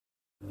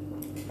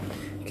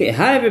Okay,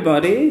 hi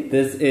everybody.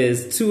 This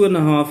is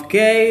 2.5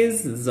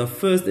 Gays. This is our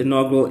first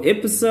inaugural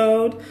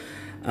episode.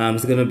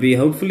 It's gonna be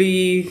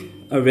hopefully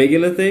a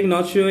regular thing,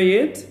 not sure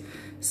yet.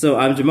 So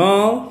I'm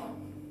Jamal.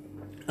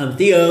 I'm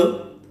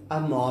Theo.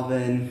 I'm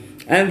Marvin.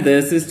 And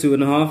this is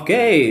 2.5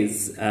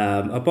 Gays,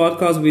 a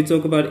podcast where we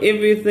talk about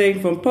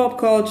everything from pop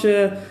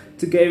culture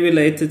to gay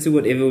related to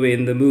whatever we're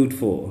in the mood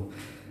for.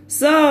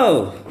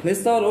 So,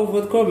 let's start off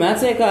with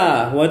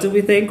Chromatica. What do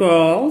we think,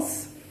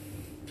 girls?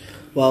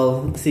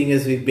 Well, seeing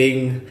as we've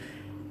been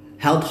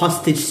held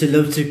hostage to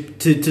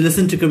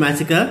listen to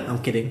Chromatica,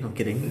 I'm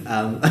kidding.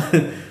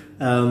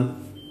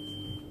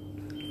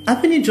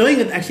 I've been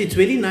enjoying it. Actually, it's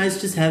really nice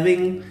just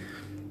having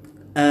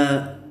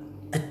a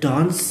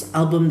dance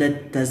album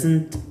that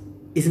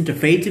isn't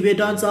afraid to be a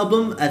dance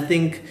album. I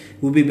think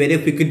it would be better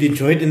if we could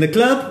enjoy it in the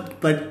club,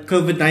 but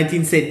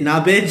COVID-19 said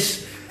nah,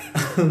 bitch.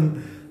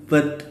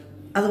 But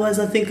otherwise,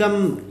 I think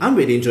I'm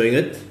really enjoying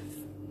it.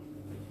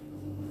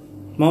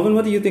 Marvin,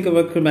 what do you think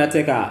about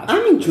Chromatica?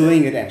 I'm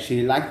enjoying it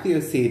actually. Like Theo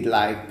said,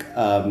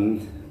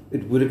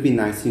 it would have been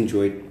nice to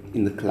enjoy it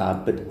in the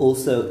club, but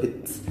also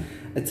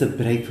it's a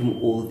break from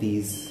all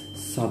these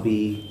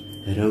sobby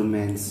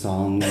romance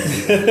songs.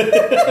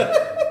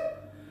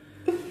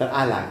 But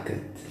I like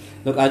it.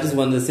 Look, I just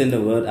wanted to send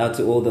a word out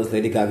to all those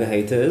Lady Gaga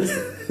haters.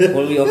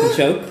 All of you can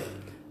choke.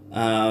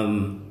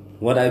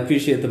 What I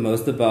appreciate the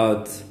most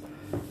about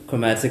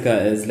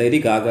Chromatica is Lady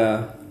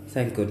Gaga,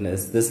 thank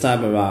goodness, this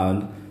time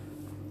around,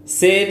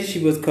 said she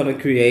was going to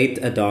create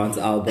a dance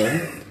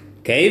album,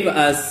 gave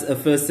us a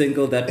first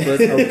single that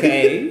was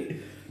okay,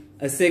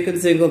 a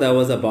second single that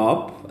was a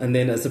bop, and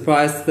then a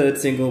surprise third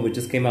single which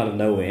just came out of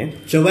nowhere.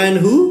 Joanne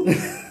who?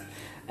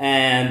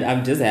 And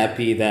I'm just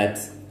happy that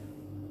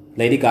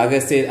Lady Gaga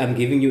said, I'm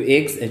giving you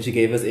X, and she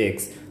gave us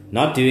X.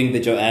 Not during the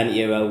Joanne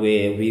era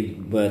where we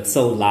were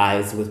so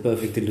lies with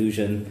Perfect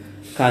Illusion.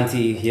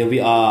 Kanti, here we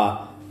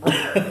are.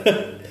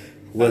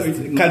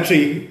 With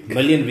country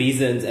million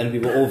reasons, and we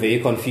were all very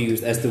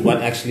confused as to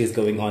what actually is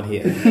going on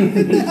here.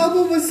 The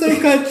album was so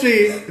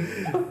country.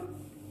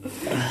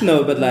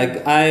 No, but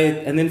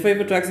and then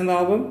favorite tracks on the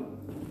album?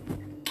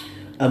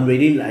 I'm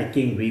really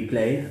liking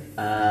Replay.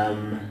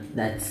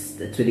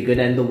 That's really good,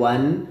 and the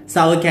one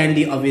Sour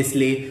Candy,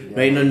 obviously,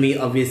 Rain on Me,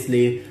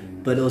 obviously,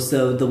 but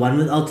also the one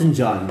with Elton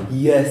John.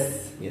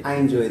 Yes, I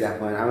enjoy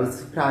that one. I was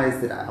surprised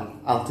that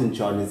Elton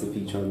John is a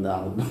feature on the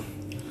album.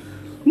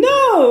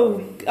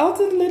 No!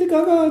 Elton, Lady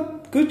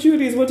Gaga, good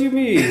Judies, what do you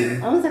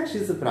mean? I was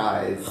actually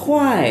surprised.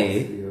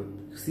 Why?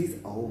 Because he's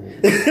old.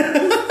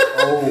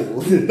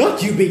 Old.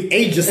 Not you being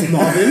ageist,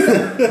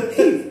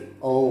 Marvin.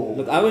 Oh.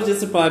 Look, I was just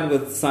surprised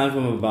with Sign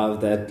From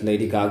Above that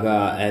Lady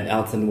Gaga and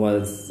Elton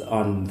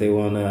they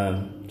were on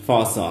a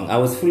fast song. I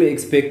was fully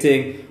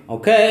expecting,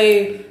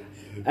 okay,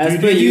 as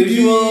per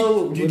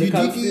usual, when it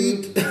comes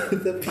to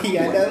the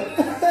piano.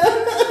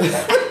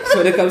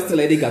 when it comes to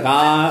Lady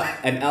Gaga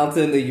and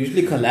Elton, they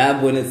usually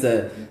collab when it's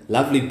a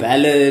lovely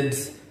ballad.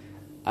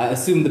 I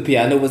assumed the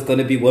piano was going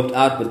to be whipped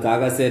out, but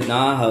Gaga said,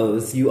 nah,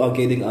 hoes, you are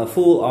getting a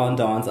full-on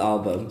dance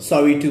album.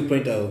 Sorry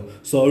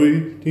 2.0. Sorry,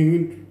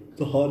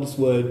 the hardest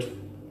word.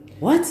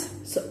 What?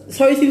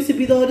 Sorry seems to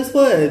be the hardest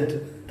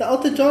word. The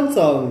Elton John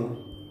song.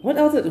 What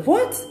else?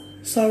 What?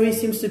 Sorry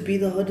seems to be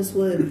the hardest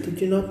word.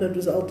 Did you not know it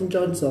was an Elton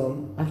John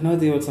song? I have no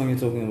idea what song you're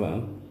talking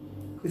about.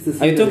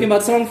 Are you talking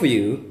about Song For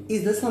You?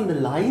 Is this on The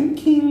Lion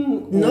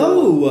King?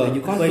 No!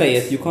 You can't play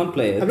it. You can't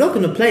play it. I'm not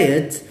going to play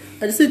it.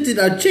 I just said, did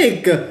I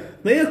check?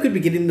 Maybe I could be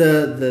getting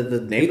the name of the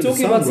song. You're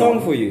talking about Song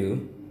wrong. For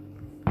You?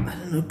 I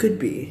don't know, could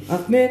be.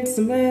 I've met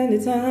so many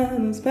times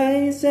and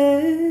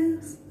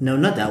spaces. No,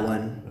 not that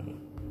one.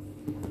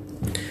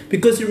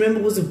 Because you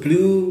remember it was a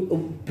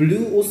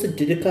Blue also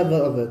did a cover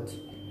of it.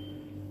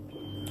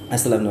 I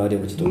still have no idea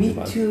what you're talking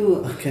about. Me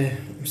too. Okay,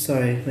 I'm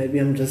sorry. Maybe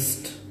I'm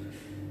just...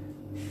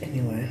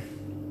 Anyway.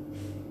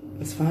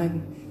 It's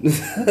fine.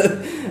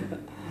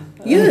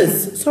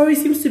 Yes, sorry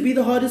seems to be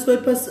the hardest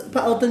word per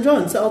Elton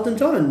John. So Elton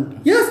John.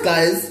 Yes,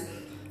 guys.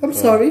 I'm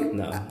sorry.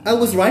 No. I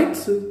was right.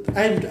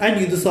 I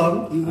knew the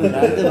song. You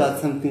lied about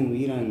something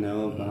we don't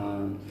know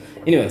about.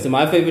 Anyway, so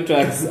my favorite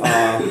tracks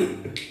are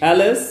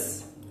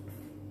Alice,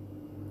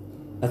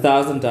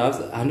 1,000 Doves,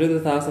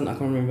 100,000, I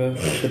can't remember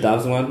the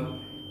Doves one.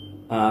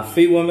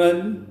 Free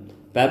Woman.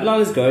 Babylon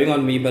is growing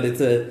on me, but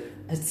it's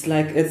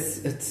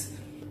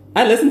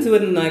I listen to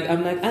it and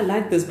I'm like, I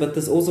like this, but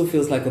this also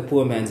feels like a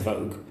poor man's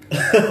Vogue.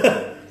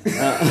 It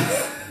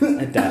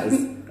does.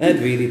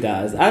 It really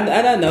does. And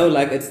I know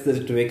it's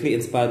directly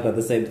inspired by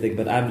the same thing,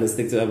 but I'm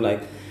listening to it, I'm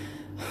like,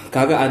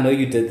 Gaga, I know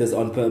you did this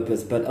on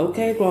purpose, but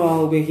okay,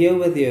 girl, we're here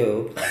with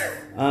you.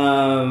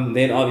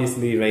 Then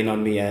obviously Rain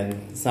on Me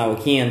and Sour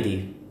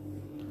Candy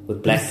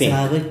with Blackpink.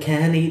 Sour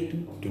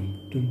Candy.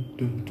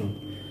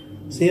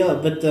 So yeah,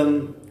 but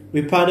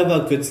we're proud of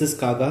our good sis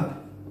Gaga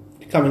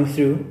coming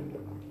through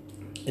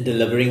and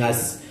delivering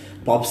us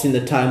bops in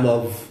the time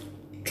of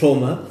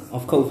trauma.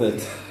 Of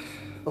COVID.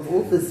 Of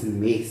all this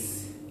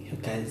mess. You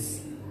guys.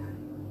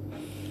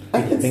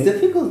 It's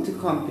difficult to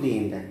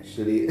comprehend,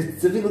 actually.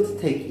 It's difficult to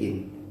take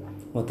in.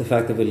 What, the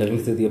fact that we're living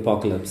through the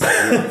apocalypse?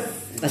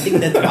 Yes. I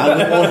think that's why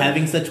we're all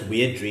having such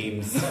weird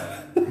dreams.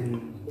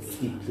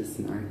 Sleepless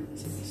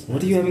nights.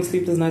 What are you having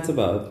sleepless nights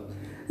about?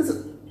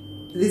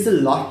 There's a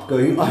lot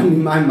going on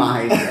in my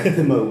mind at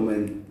the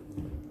moment.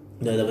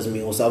 No, that was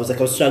me also. I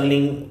was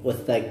struggling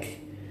with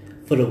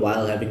for a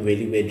while having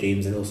really weird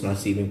dreams and also not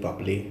sleeping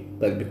properly,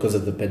 but because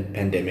of the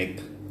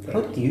pandemic.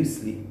 How do you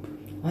sleep?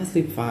 I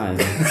sleep fine.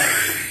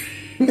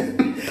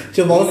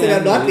 Jamal said,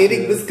 "I'm not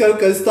letting Miss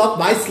Coco stop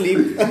my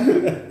sleep."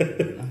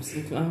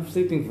 I'm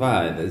sleeping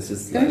fine. It's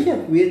just Don't you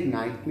have weird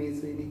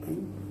nightmares or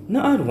anything?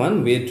 No, I had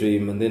one weird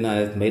dream and then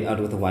I made out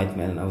with a white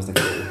man and I was like,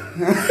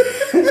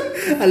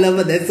 oh. I love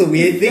it. That's a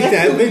weird thing to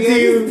happen to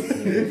you.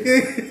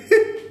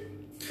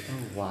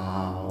 Oh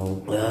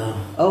wow. Uh,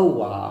 Oh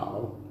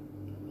wow.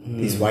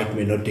 These white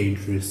men are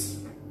dangerous.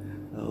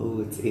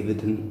 Oh, it's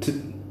evident.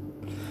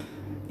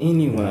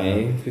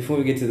 Anyway, before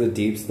we get to the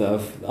deep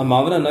stuff,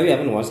 Marvin, I know you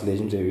haven't watched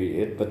Legendary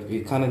yet, but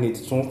we kind of need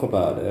to talk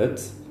about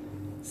it.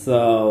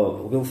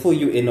 So we'll fill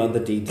you in on the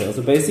details.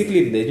 So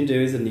basically,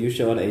 Legendary is a new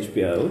show on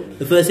HBO.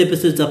 The first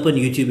episode's up on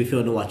YouTube if you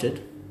want to watch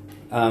it.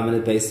 And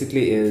it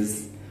basically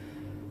is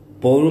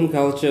ballroom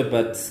culture,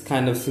 but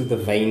kind of through the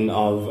vein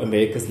of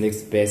America's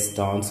Next Best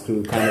Dance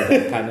Crew.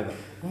 Kind of.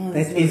 Oh,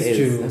 That is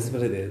true. That's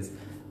what it is.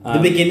 The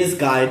beginner's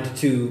guide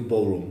to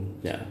ballroom.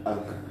 Yeah.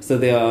 Okay. So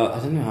there are, I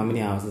don't know how many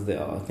houses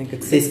there are. I think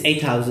it's There's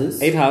 8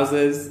 houses. 8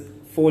 houses,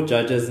 4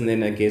 judges, and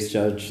then a guest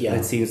judge. Yeah.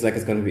 It seems like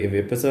it's going to be every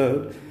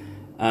episode.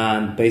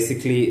 And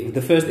basically,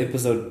 the first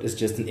episode is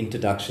just an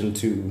introduction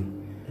to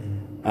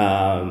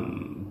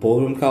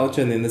ballroom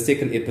culture, and then the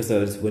second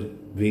episode is what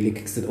really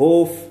kicks it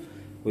off,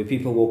 where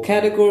people walk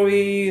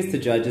categories, the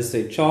judges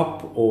say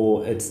chop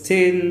or it's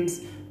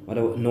tens,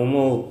 whatever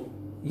normal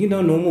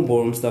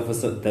ballroom stuff for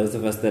those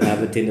of us that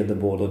have attended the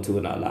ball or two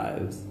in our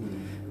lives.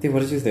 Theo,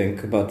 what did you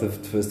think about the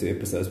first 2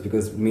 episodes?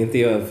 Because me and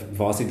Theo have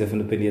vastly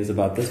different opinions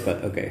about this,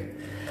 but okay.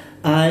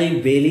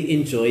 I really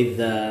enjoyed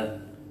the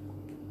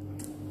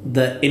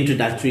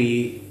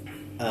introductory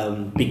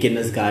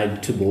beginner's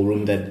guide to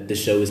ballroom that the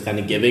show is kind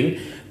of giving,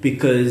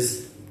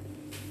 because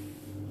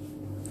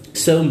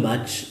so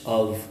much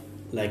of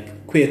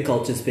queer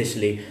culture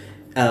especially,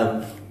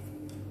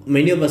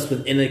 many of us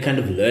within it kind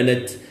of learn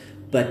it,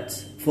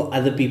 but for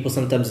other people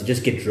sometimes you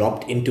just get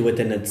dropped into it,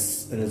 and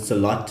it's a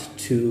lot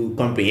to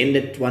comprehend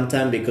at one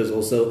time, because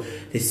also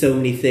there's so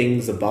many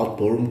things about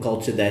ballroom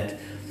culture that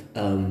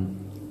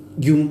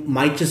you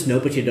might just know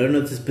but you don't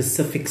know the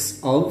specifics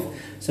of.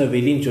 So I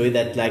really enjoy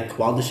that,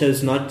 while the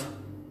show's not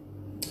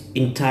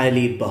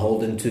entirely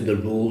beholden to the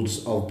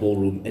rules of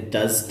ballroom, it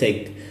does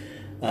take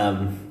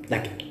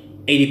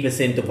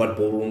 80% of what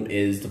ballroom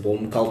is, the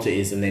ballroom culture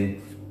is, and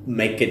then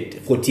make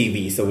it for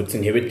TV, so it's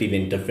inherently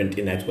then different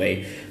in that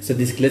way. So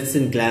there's glitz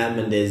and glam,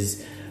 and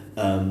there's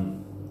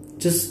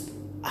just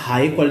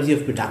higher quality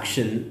of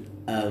production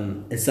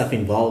and stuff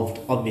involved,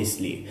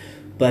 obviously.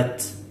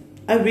 But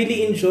I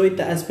really enjoyed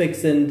the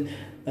aspects, and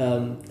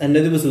I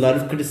know there was a lot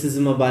of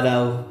criticism about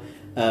our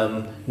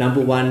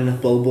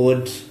 #1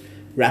 Billboard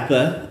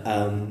rapper,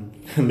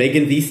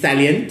 Megan Thee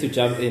Stallion. To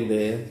jump in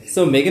there.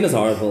 So Megan is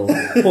horrible.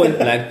 Point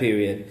blank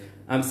period.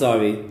 I'm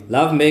sorry.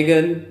 Love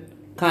Megan.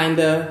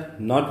 Kinda.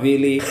 Not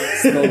really.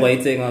 Still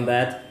waiting on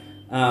that.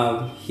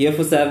 Here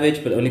for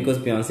Savage, but only because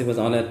Beyonce was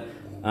on it.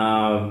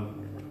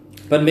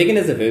 But Megan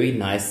is a very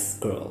nice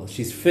girl.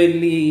 She's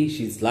friendly.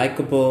 She's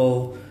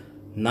likable.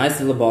 Nice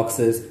little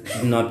boxes.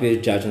 Do not be a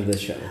judge on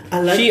this show.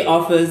 She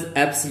offers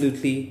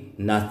absolutely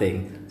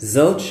nothing.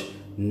 Zilch.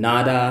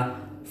 Nada.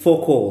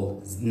 Fuck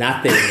all.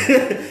 Nothing.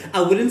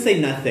 I wouldn't say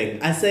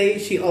nothing. I say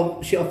she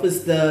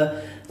offers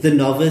the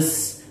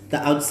novice,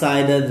 the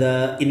outsider,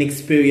 the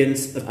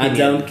inexperienced opinion. I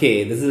don't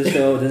care. This is a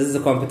show. This is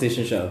a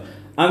competition show.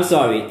 I'm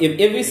sorry. If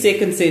every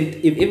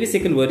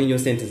second word in your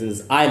sentence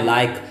is "I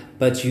like,"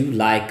 but you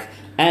like,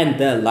 and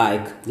the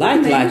like. She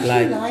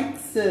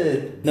likes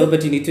it. No,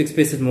 but you need to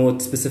express it more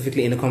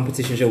specifically in a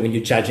competition show when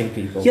you're judging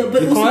people. Yeah,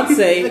 but you also can't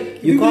people, say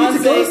you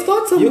can't say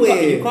start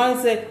somewhere. You can't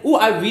say, "Oh,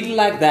 I really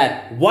like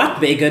that." What,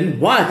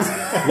 Megan? What?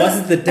 Was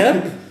it the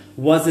dip?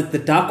 Was it the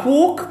duck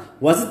walk?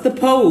 Was it the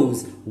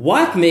pose?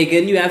 What,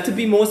 Megan? You have to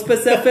be more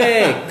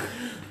specific.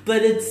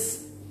 But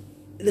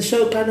the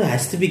show kind of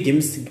has to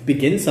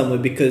begin somewhere,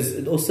 because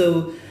it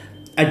also,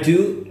 I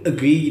do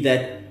agree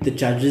that the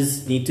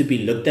judges need to be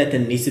looked at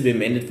and needs to be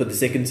amended for the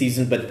second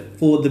season, but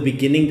for the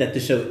beginning that the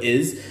show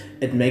is,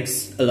 it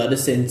makes a lot of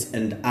sense.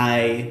 And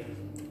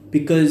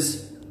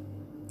because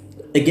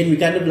again, we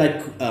kind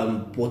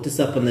of brought this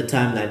up on the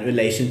timeline in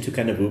relation to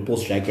kind of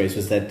RuPaul's Drag Race,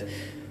 was that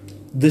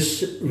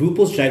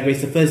RuPaul's Drag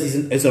Race, the first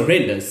season, is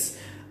horrendous.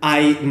 I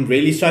am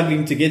really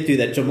struggling to get through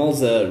that.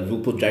 Jamal's a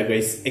RuPaul Drag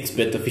Race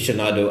expert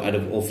aficionado out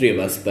of all 3 of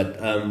us, but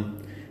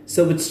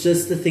so it's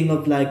just the thing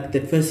of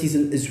that first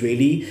season is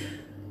really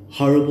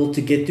horrible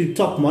to get through.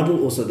 Top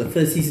Model also, the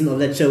first season of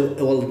that show,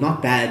 well,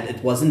 not bad.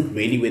 It wasn't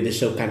really where the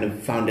show kind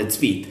of found its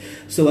feet.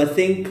 So I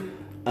think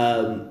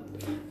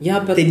yeah,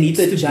 but there needs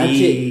to judging,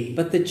 be.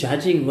 But the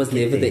judging was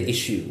never the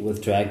issue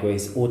with Drag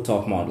Race or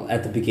Top Model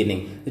at the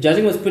beginning. The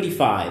judging was pretty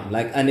fine.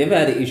 I never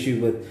had an issue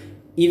with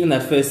even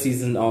that first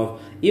season of,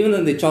 even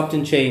though they chopped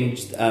and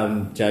changed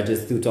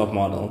judges through Top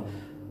Model,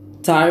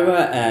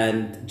 Tyra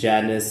and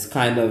Janice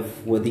kind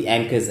of were the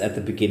anchors at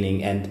the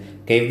beginning and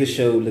gave the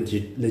show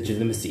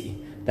legitimacy.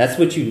 That's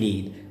what you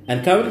need.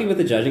 And currently with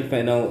the judging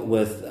panel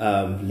with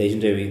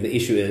Legendary, the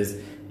issue is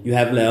you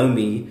have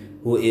Naomi,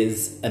 who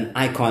is an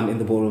icon in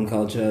the ballroom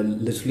culture,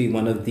 literally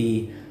one of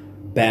the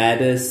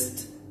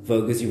baddest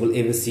Voguers you will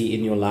ever see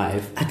in your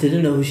life. I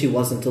didn't know who she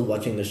was until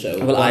watching the show.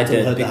 Well, I Until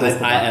did, heard the because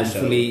hype I about am the show.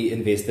 fully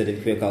invested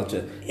in queer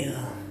culture.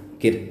 Yeah.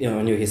 Get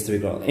on your history,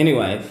 girl.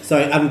 Anyway,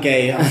 Sorry, I'm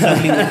gay. I'm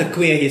struggling with the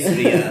queer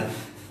history.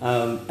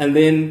 and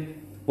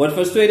then what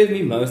frustrated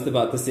me most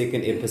about the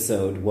second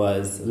episode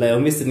was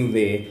Naomi sitting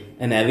there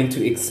and having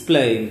to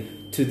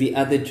explain to the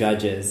other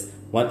judges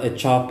what a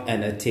chop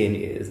and a 10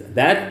 is.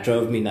 That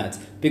drove me nuts.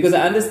 Because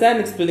I understand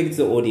explaining to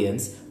the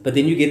audience, but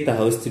then you get the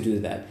host to do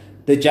that.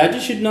 The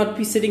judges should not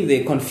be sitting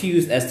there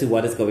confused as to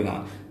what is going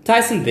on.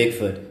 Tyson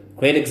Beckford,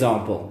 great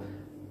example.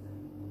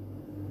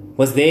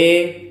 Was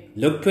there,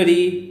 looked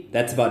pretty,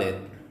 that's about it.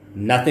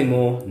 Nothing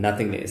more,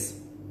 nothing less.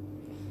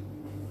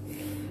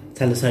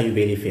 Tell us how you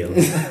really feel.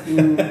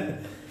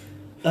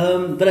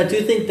 But I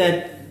do think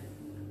that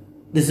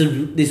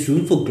there's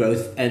room for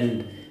growth,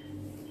 and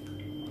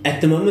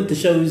at the moment the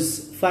show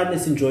is fun,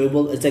 it's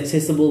enjoyable, it's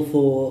accessible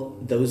for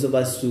those of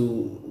us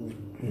who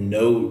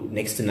know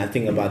next to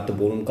nothing about the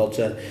ballroom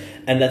culture,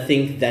 and I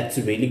think that's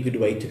a really good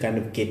way to kind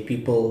of get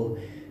people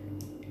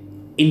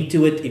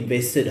into it,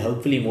 invested.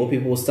 Hopefully more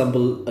people will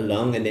stumble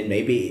along, and then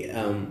maybe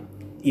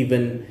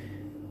even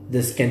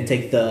this can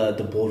take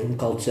the ballroom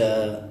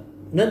culture,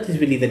 not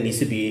really that needs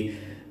to be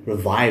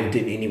revived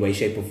in any way,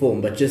 shape or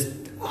form, but just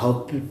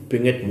help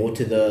bring it more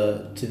to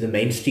the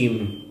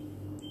mainstream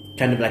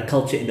kind of like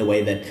culture in a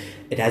way that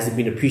it hasn't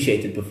been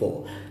appreciated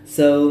before.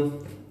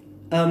 So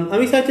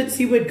I'm excited to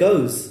see where it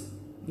goes.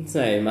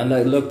 Same. And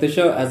look, the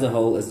show as a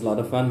whole is a lot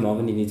of fun.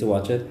 Marvin, you need to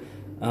watch it.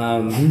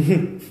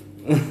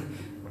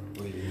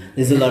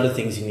 There's a lot of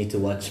things you need to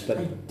watch, but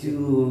I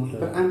do,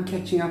 but I'm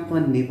catching up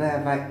on Never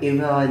Have I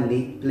Ever on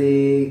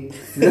Netflix.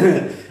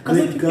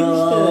 Good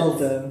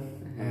girls.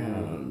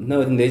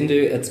 No, in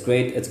Legendary, it's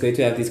great. It's great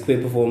to have these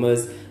queer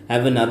performers.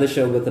 Have another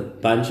show with a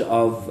bunch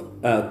of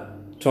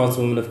trans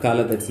women of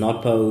color that's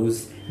not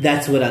Pose.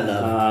 that's what I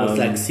love. It's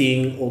like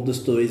seeing all the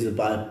stories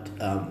about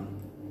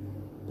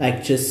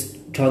like just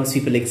trans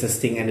people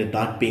existing and it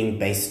not being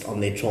based on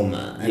their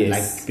trauma and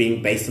Yes. like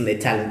being based on their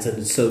talents, and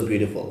it's so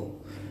beautiful.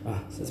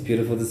 So it's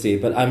beautiful to see.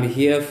 But I'm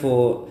here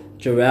for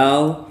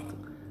Jarrell,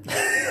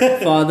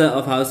 father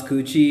of House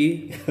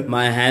Coochie.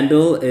 My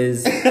handle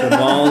is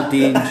Jamal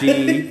Dean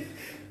G.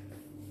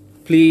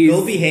 Please,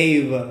 Go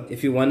behave.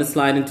 if you want to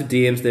slide into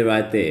DMs, they're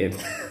right there.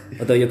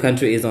 Although your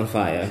country is on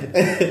fire.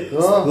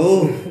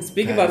 Go.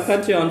 Speaking about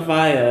country on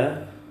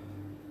fire,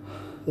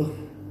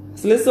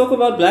 so let's talk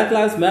about Black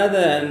Lives Matter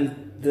and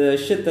the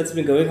shit that's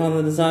been going on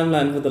in the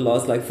timeline for the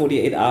last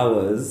 48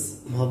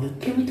 hours. Marvin.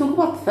 Can we talk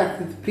about the fact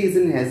that the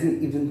president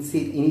hasn't even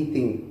said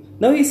anything?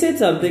 No, he said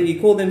something. He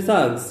called them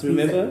thugs,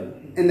 remember?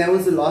 And that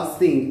was the last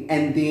thing.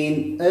 And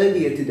then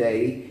earlier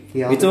today, he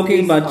held We're a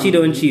talking press about Cheeto in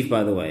conference. Chief,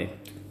 by the way.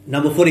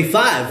 Number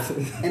 45.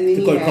 And then To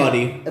he quote had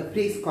Cardi. a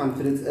press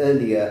conference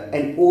earlier,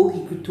 and all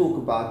he could talk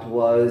about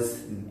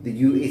was the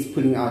US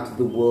pulling out of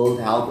the World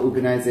Health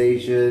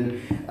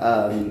Organization,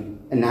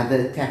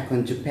 another attack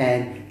on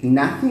Japan.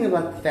 Nothing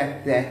about the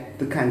fact that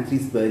the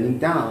country's burning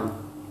down.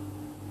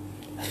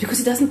 Because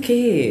he doesn't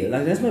care.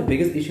 That's my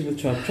biggest issue with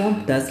Trump.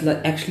 Trump does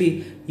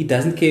actually, he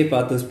doesn't care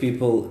about those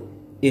people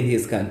in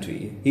his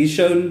country. He's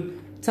shown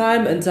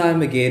time and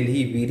time again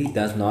he really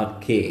does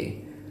not care.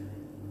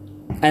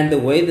 And the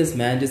way this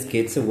man just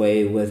gets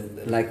away with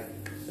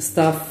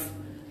stuff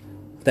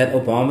that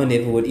Obama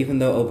never would, even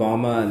though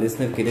Obama, let's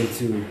not get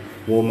into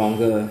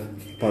warmonger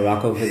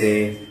Barack over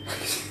there.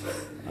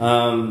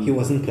 He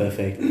wasn't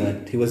perfect,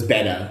 but he was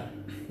better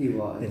He than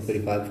was.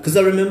 45. Because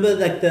I remember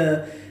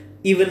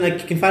you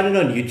can find it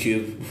on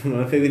YouTube. One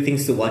of my favorite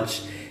things to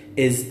watch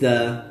is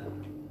the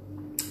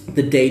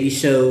Daily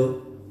Show.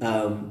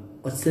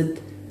 What's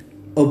it?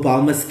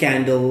 Obama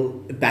scandal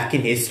back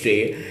in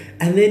history,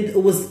 and then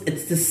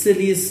it's the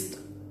silliest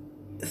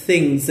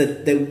things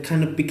that they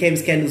kind of became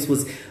scandals.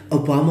 Was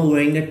Obama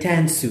wearing a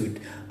tan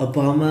suit,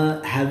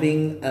 Obama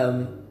having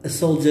a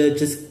soldier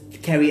just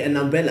carry an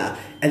umbrella,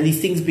 and these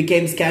things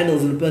became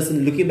scandals. And the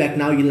person looking back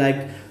now, you're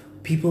like,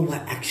 people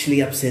were actually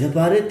upset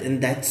about it,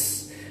 and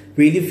that's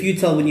really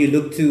futile when you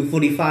look to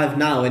 45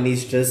 now, and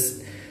he's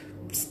just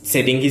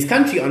setting his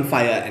country on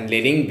fire and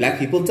letting black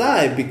people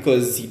die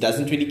because he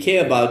doesn't really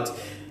care about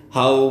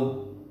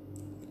how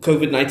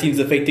COVID-19 is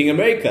affecting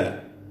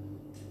America.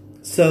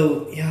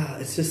 So yeah,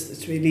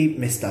 it's really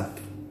messed up.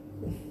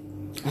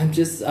 I've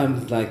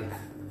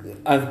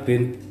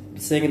been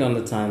saying it on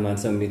the timeline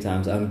so many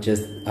times. I'm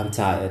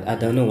tired. I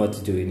don't know what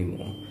to do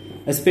anymore.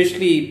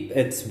 Especially,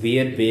 it's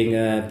weird being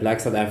a black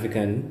South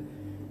African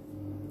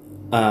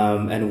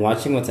and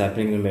watching what's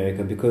happening in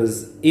America,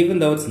 because even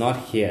though it's not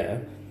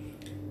here,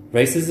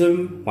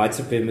 racism, white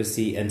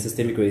supremacy, and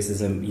systemic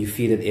racism, you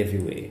feel it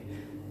everywhere.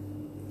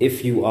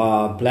 if you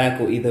are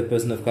black or either a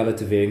person of color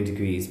to varying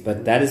degrees.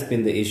 But that has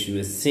been the issue,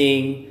 is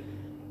seeing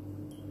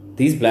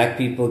these black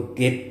people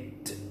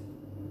get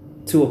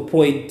to a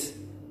point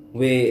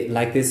where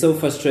like they're so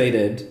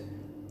frustrated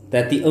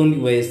that the only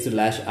way is to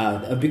lash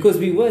out. Because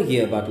we were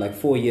here about like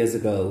 4 years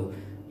ago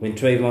when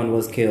Trayvon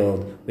was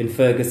killed, when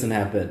Ferguson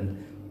happened.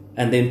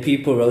 And then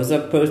people rose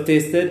up,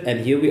 protested, and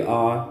here we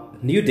are,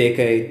 new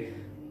decade,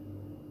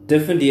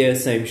 different year,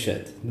 same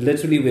shit.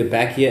 Literally, we're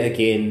back here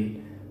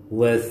again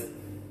with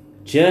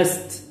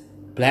just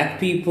black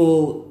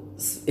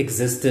people's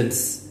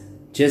existence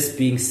just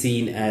being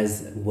seen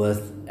as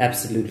worth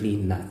absolutely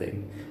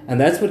nothing.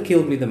 And that's what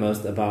killed me the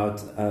most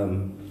about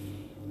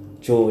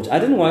George. I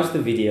didn't watch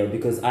the video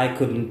because I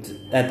couldn't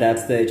at that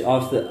stage.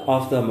 After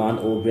Ahmaud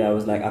Arbery, I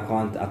was like, I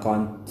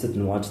can't sit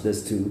and watch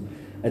this too.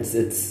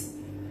 It's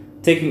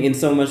taking in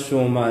so much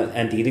trauma,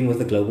 and dealing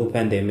with a global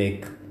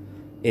pandemic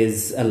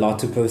is a lot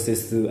to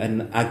process through.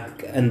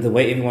 And the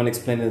way everyone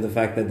explained it, the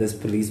fact that this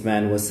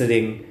policeman was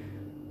sitting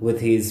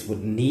with his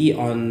knee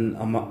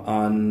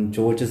on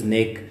George's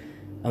neck,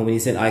 and when he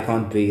said, "I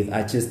can't breathe,"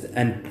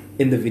 and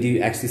in the video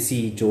you actually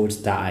see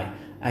George die.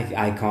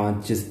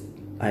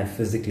 I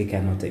physically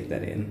cannot take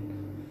that in.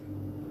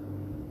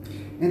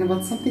 And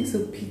about something so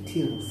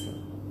petty also.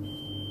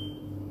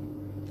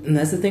 And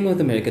that's the thing with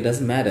America, it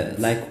doesn't matter.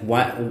 Like,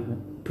 why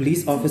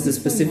police officers,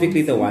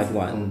 specifically the white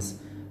ones,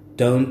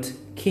 don't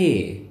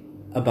care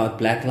about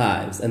black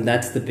lives, and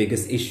that's the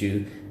biggest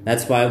issue.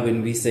 That's why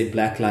when we say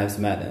Black Lives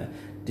Matter,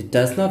 it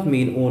does not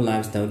mean all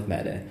lives don't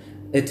matter.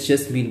 It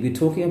just means we're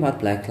talking about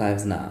black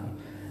lives now.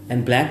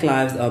 And black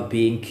lives are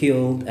being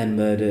killed and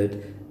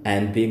murdered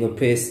and being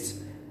oppressed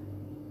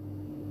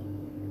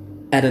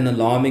at an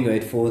alarming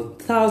rate for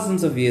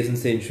thousands of years and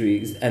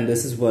centuries. And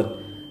this is what...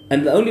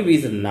 And the only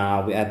reason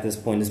now we're at this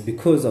point is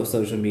because of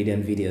social media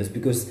and videos.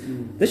 Because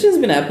this shit's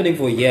been happening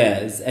for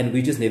years and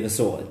we just never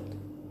saw it.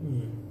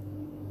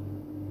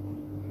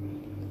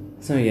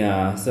 So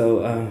yeah,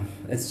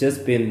 it's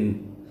just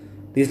been...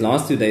 These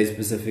last 2 days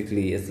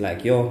specifically, it's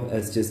like,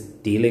 it's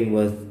just dealing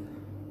with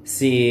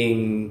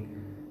seeing...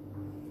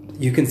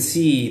 You can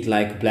see,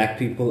 like, black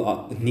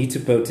people need to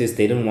protest.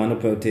 They don't want to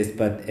protest,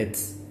 but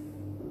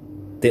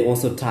they're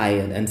also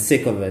tired and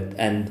sick of it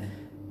and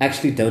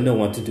actually don't know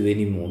what to do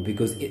anymore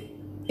because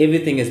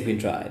everything has been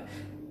tried.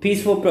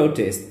 Peaceful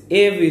protest,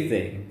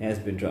 everything has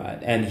been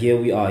tried. And here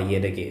we are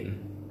yet again.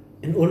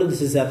 And all of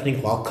this is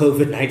happening while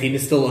COVID-19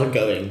 is still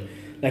ongoing.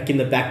 Like, in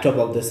the backdrop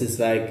of this is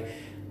like,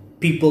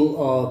 people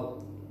are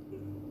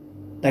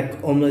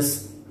like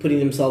almost putting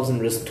themselves in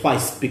risk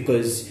twice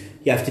because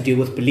you have to deal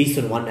with police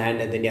on one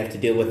hand and then you have to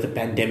deal with the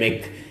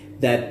pandemic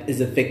that is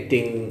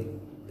affecting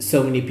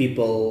so many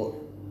people,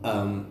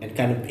 and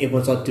kind of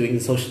everyone's not doing the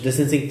social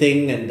distancing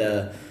thing and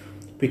the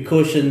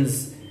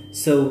precautions.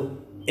 So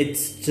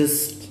it's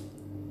just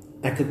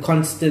like a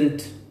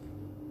constant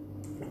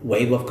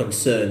wave of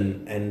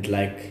concern and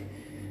like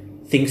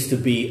things to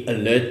be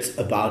alert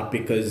about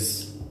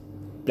because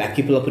black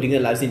people are putting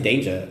their lives in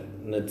danger.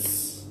 And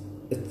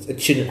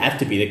it shouldn't have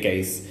to be the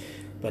case,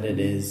 but it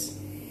is.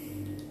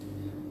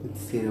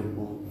 It's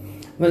terrible.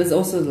 Well, it's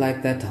also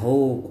like that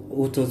whole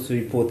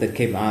autopsy report that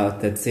came out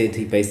that said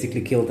he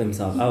basically killed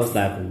himself. I was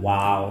like,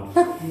 wow.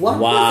 What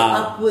was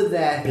up with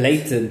that?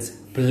 Blatant.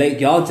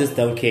 Y'all just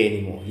don't care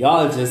anymore.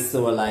 Y'all just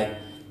sort of like,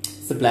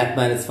 it's a black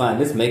man, it's fine.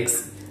 Let's make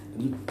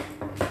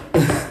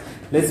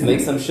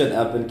some shit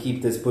up and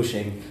keep this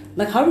pushing.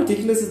 Like, how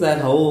ridiculous is that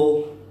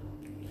whole...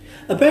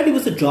 Apparently it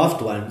was the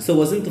draft one, so it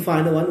wasn't the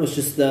final one, it was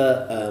just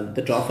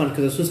the draft one,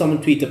 because I saw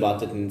someone tweet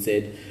about it and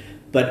said,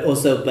 but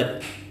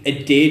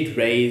it did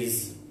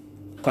raise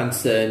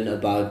concern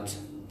about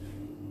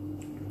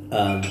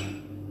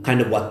kind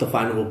of what the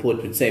final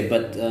report would say,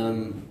 but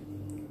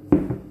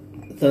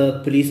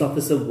the police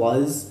officer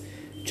was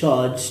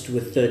charged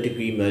with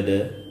third-degree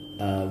murder,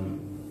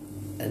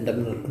 and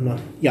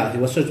he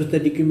was charged with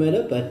third-degree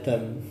murder, but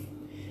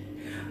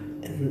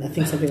and I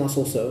think something else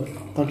also.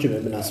 Can't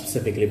remember now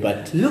specifically,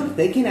 but... Look,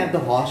 they can have the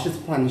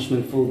harshest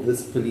punishment for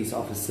this police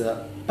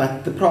officer,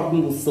 but the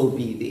problem will still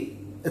be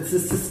there. It's a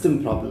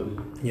system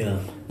problem. Yeah.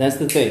 That's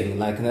the thing,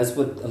 like, and that's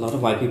what a lot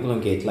of white people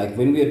don't get. Like,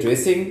 when we're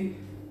addressing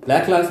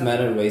Black Lives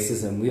Matter and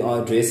racism, we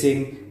are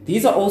addressing...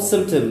 These are all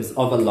symptoms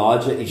of a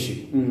larger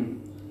issue.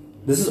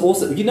 This is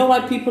also... You know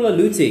why people are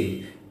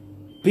looting?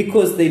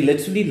 Because they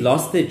literally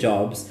lost their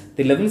jobs.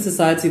 They live in a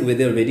society where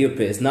they're already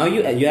oppressed. Now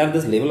you have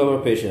this level of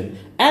oppression.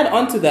 Add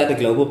on to that a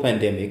global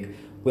pandemic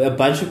where a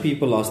bunch of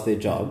people lost their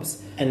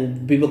jobs.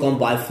 And people can't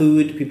buy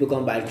food, people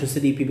can't buy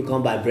electricity, people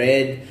can't buy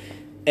bread.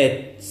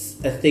 It's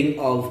a thing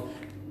of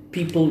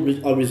people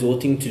are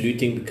resorting to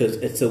looting because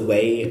it's a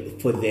way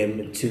for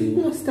them to...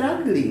 People are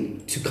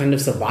struggling. To kind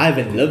of survive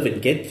and live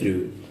and get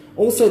through.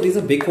 Also, these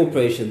are big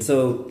corporations,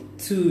 so...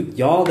 To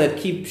y'all that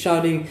keep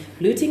shouting,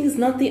 looting is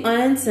not the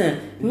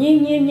answer.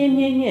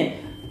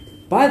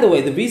 By the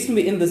way, the reason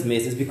we're in this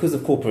mess is because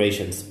of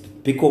corporations.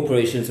 Big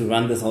corporations who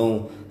run this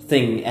whole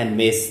thing and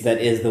mess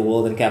that is the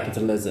world and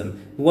capitalism.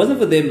 If it wasn't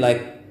for them,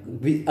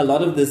 a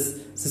lot of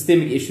this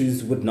systemic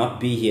issues would not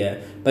be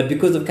here. But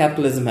because of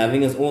capitalism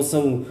having us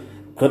also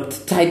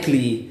gripped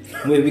tightly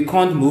where we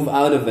can't move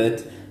out of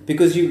it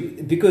because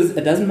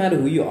it doesn't matter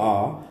who you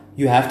are,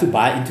 you have to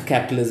buy into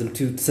capitalism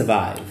to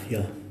survive.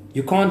 Yeah.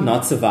 You can't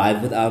not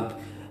survive without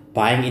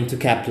buying into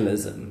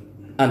capitalism.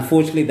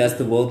 Unfortunately, that's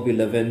the world we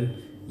live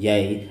in.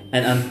 Yay.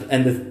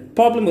 And the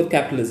problem with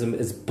capitalism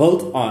is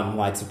built on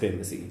white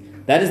supremacy.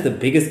 That is the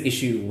biggest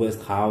issue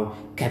with how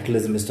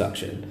capitalism is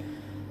structured.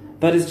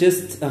 But it's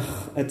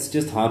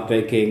just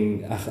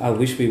heartbreaking. I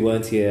wish we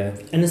weren't here.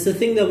 And it's the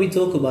thing that we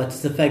talk about,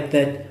 is the fact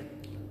that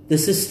the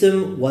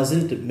system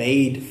wasn't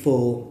made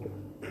for,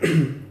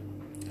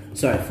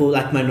 for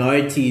like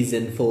minorities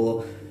and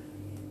for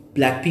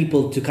black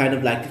people to kind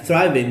of like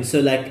thrive in. So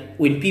like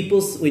when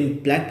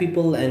black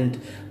people and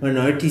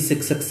minorities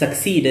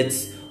succeed,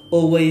 it's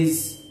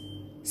always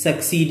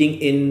succeeding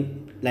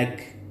in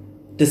like,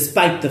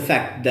 despite the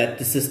fact that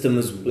the system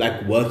is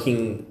like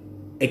working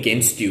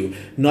against you,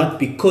 not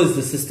because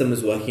the system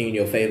is working in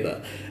your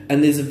favor.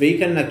 And there's a very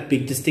kind of like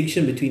big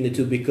distinction between the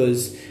two,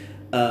 because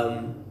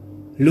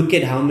look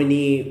at how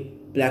many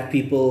black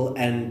people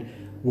and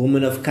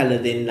women of color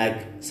then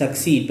like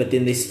succeed, but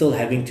then they're still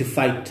having to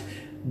fight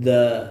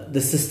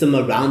the system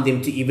around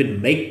them to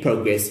even make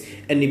progress.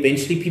 And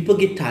eventually people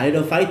get tired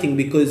of fighting,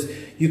 because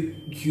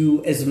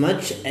you as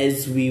much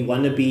as we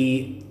want to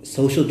be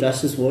social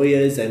justice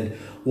warriors and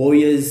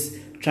warriors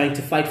trying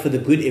to fight for the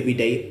good every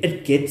day,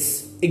 it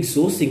gets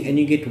exhausting and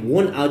you get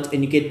worn out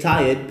and you get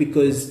tired,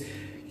 because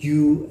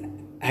you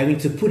having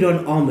to put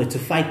on armor to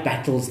fight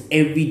battles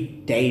every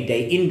day,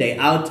 day in, day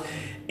out.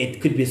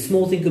 It could be a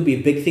small thing, could be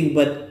a big thing,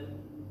 but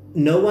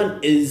no one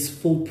is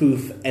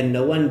foolproof and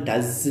no one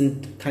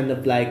doesn't kind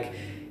of like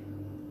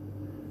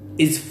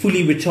is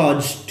fully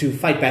recharged to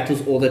fight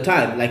battles all the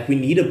time. Like, we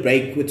need a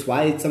break. It's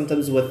why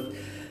sometimes with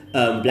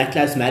Black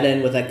Lives Matter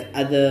and with like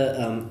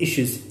other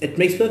issues, it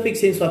makes perfect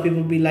sense why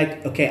people be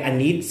like, okay, I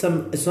need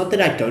some, it's not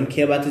that I don't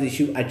care about this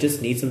issue, I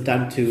just need some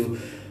time to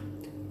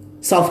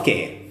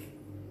self-care.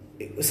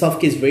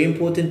 Self-care is very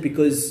important,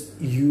 because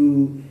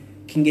you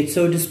can get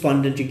so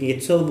despondent, you can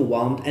get so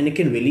overwhelmed, and it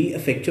can really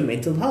affect your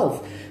mental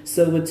health.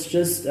 So it's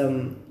just,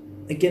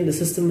 again, the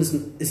system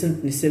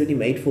isn't necessarily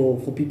made for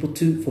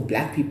for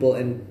black people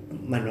and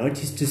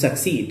minorities to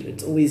succeed.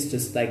 It's always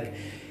just like,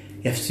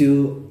 you have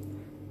to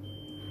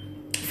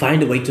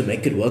find a way to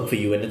make it work for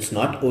you, and it's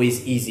not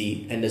always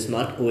easy, and it's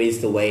not always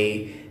the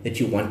way that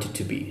you want it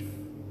to be.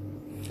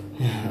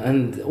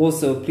 And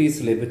also, please,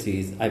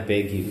 celebrities, I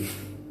beg you,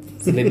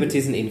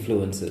 celebrities and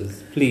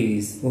influencers,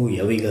 please. Oh,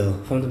 here we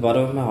go. From the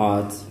bottom of my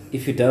heart,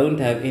 if you don't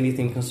have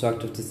anything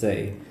constructive to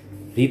say,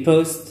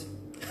 repost,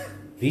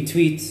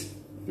 retweet,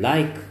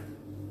 like,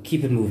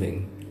 keep it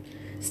moving.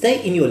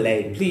 Stay in your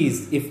lane.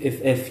 Please,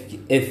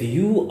 if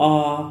you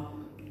are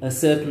a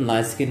certain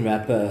light-skinned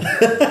rapper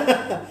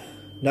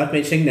not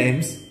mentioning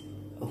names,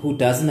 who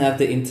doesn't have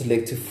the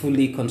intellect to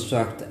fully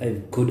construct a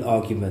good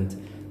argument,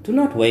 do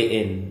not weigh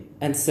in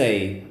and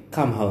say,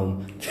 come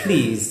home,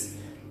 please,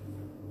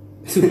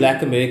 to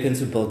black Americans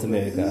who built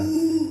America.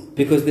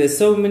 Because there's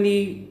so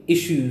many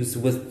issues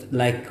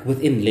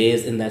within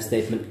layers in that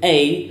statement.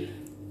 A,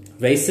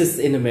 racists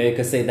in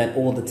America say that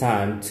all the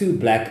time to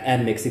black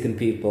and Mexican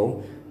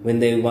people when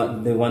they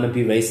want to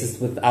be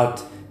racist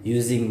without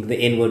using the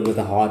N-word with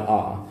a hard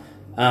R.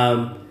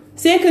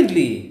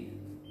 Secondly,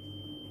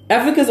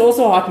 Africa's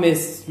also a hot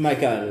mess,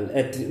 Miguel.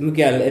 It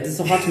is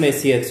a hot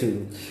mess here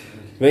too.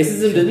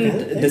 Racism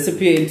didn't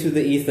disappear into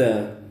the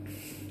ether.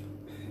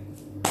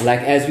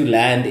 Like, as you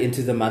land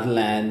into the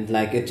motherland,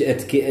 like it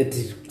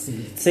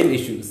same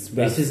issues.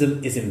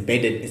 Racism is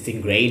embedded, it's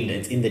ingrained,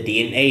 it's in the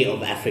DNA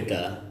of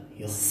Africa.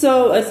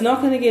 So it's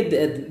not going to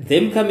get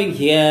them coming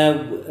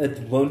here.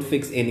 It won't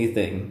fix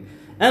anything.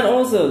 And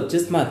also,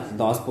 just my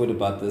last point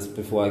about this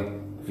before I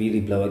really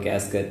blow a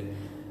gasket.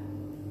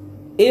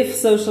 If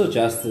social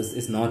justice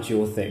is not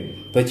your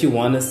thing, but you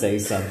want to say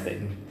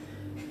something,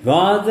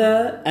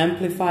 rather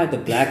amplify the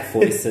black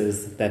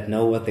voices that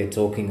know what they're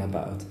talking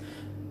about.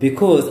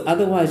 Because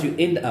otherwise you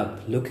end up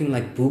looking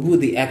like Boo Boo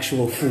the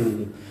actual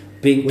fool.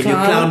 Being with your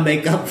clown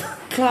makeup.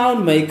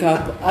 Clown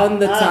makeup on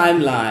the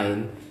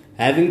timeline.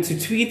 Having to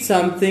tweet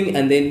something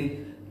and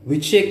then we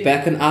check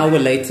back an hour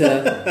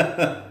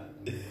later.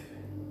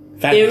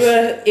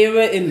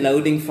 Error in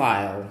loading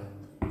file.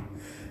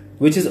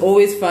 Which is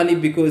always funny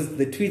because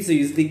the tweets are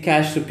usually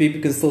cached so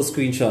people can still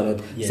screenshot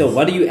it. Yes. So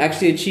what are you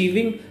actually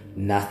achieving?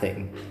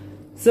 Nothing.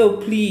 So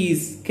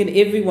please, can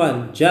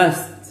everyone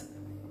just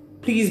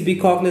please be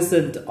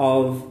cognizant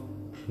of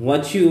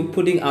what you're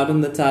putting out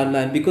on the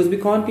timeline, because we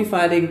can't be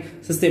fighting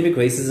systemic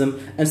racism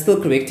and still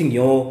correcting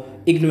your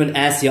ignorant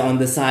ass here on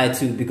the side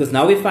too, because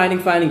now we're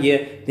fighting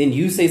here, then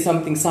you say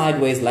something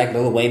sideways like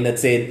Lil Wayne that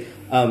said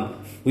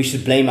we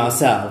should blame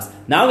ourselves.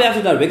 Now we have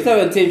to direct our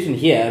attention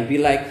here and be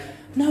like,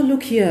 now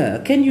look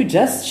here, can you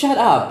just shut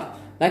up?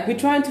 Like, we're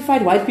trying to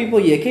fight white people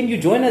here, can you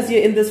join us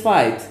here in this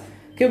fight?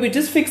 Can we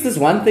just fix this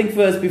one thing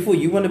first before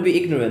you want to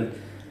be ignorant?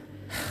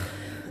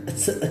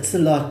 It's a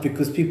lot,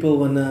 because people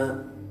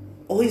wanna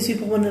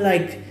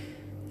like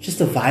just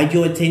divide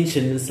your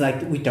attention. It's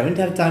like, we don't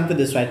have time for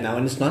this right now,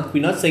 and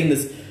we're not saying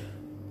this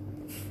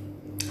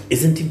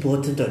isn't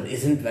important or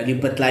isn't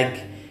value, but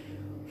like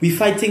we're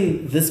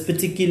fighting this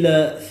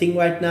particular thing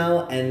right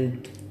now,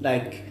 and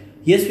like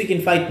yes, we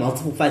can fight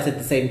multiple fights at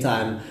the same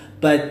time,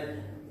 but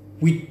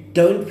we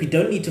don't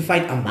need to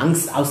fight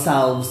amongst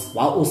ourselves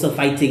while also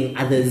fighting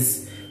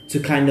others to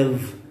kind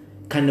of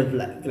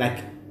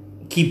like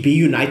be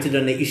united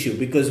on the issue,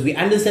 because we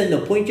understand the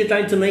point you're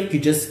trying to make.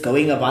 You're just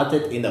going about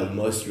it in the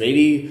most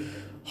really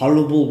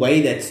horrible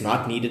way that's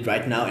not needed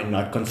right now and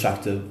not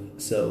constructive.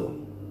 So,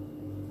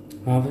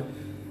 Marvin?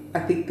 I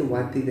think the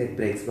one thing that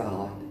breaks my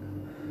heart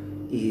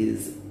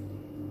is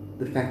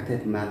the fact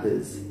that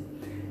mothers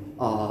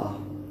are,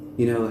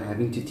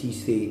 having to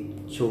teach their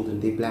children,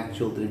 their black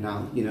children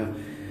now,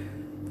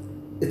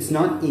 it's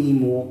not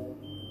anymore.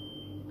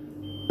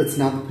 It's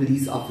now the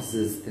police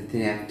officers that they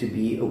have to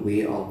be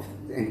aware of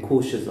and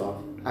cautious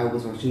of. I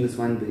was watching this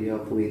one video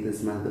of where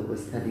this mother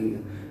was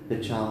telling her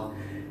child,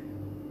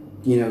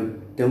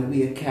 don't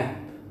wear a cap,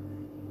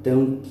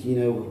 don't,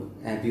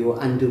 have your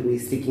underwear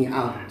sticking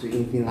out or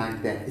anything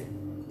like that.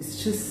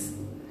 It's just,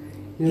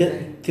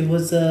 there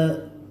was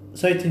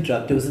sorry to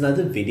interrupt, there was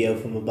another video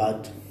from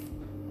about,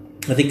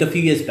 I think a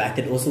few years back,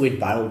 that also went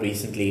viral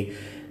recently.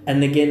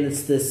 And again,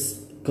 it's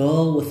this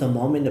girl with a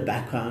mom in the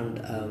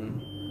background,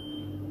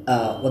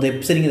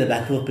 they're sitting in the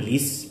back of a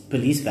police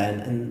van,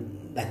 and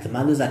like the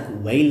mother's like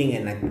wailing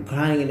and like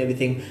crying and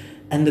everything,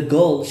 and the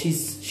girl,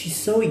 she's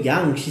so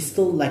young, she's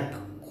still like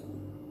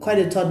quite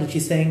a toddler.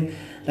 She's saying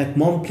like,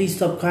 "Mom, please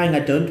stop crying. I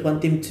don't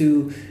want them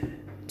to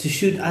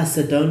shoot us.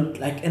 I don't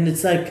like." And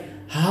it's like,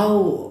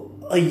 how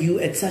are you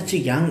at such a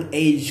young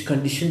age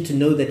conditioned to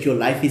know that your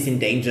life is in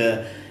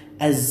danger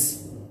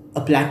as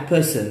a black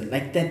person?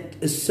 Like, that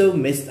is so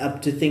messed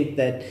up to think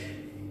that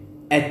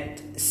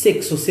at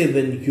 6 or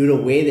 7 you're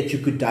aware that you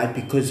could die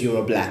because you're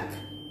a black.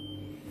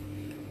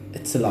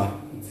 It's a lot.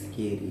 it's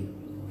scary.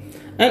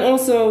 And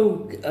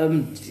also,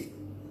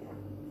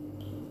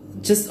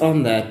 just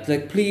on that,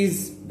 like,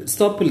 please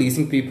stop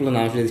policing people and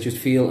how they should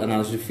feel and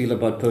how they should feel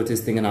about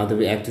protesting and how they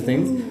react to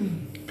things.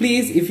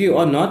 Please, if you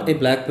are not a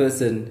black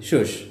person,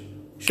 shush.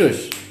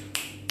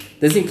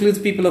 This includes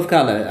people of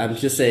color, I'm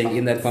just saying,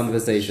 in that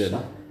conversation.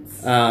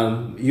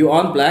 You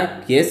aren't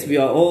black. Yes, we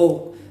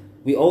all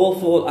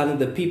fall under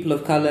the people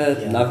of color,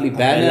 lovely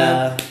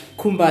banner.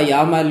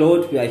 Kumbaya, my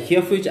lord. We are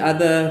here for each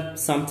other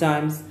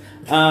sometimes.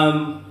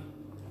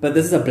 But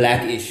this is a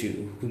black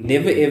issue.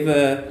 Never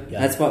ever.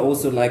 Yeah. That's why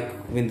also, like,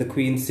 when the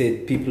Queen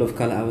said people of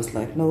color, I was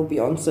like, no,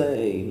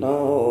 Beyonce,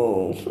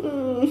 no.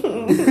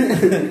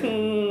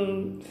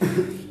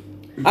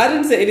 I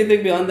didn't say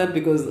anything beyond that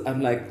because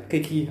I'm like,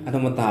 Kiki, I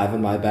don't want the hive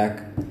on my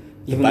back.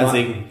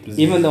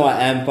 Even though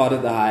I am part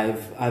of the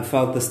hive, I've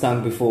felt the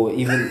stung before.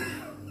 Even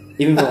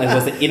though it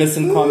was an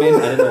innocent comment,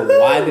 I don't know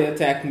why they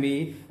attacked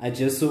me. I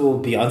just saw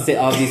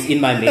Beyonce artists in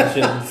my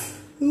mentions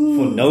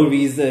for no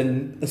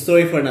reason. A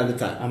story for another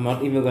time. I'm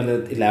not even going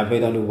to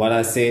elaborate on what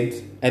I said,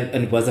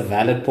 and it was a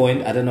valid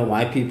point. I don't know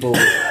why people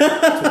took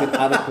it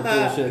out of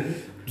proportion.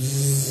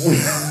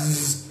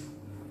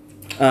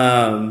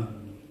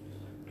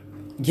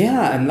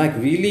 Yeah, and like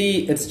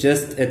really,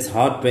 it's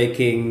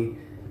heartbreaking.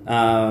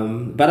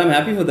 But I'm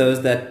happy for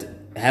those that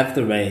have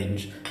the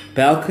range.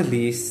 Bel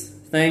Khalees,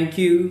 thank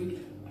you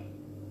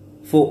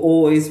for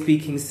always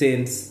speaking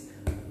sense.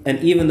 And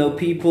even though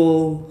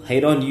people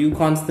hate on you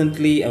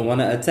constantly and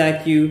want to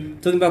attack you,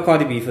 talking about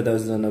Cardi B, for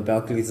those who don't know,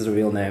 Bel Khalees is a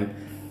real name.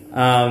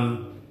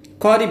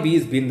 Cardi B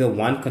has been the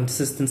one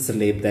consistent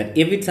celeb that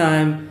every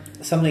time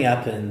something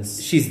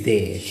happens, she's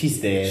there. She's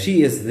there.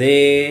 She is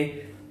there.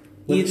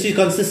 She's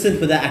consistent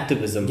with her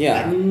activism.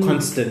 Yeah. Like,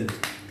 constant.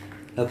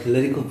 Her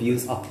political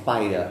views are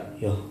fire.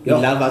 We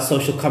love our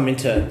social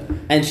commenter.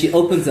 And she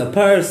opens her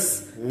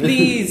purse.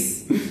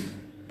 Please.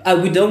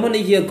 We don't want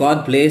to hear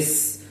God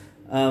bless.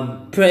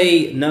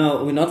 Pray.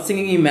 No, we're not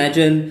singing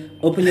Imagine.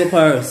 Open your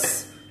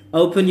purse.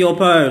 Open your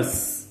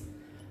purse.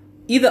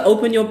 Either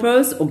open your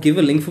purse or give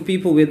a link for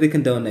people where they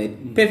can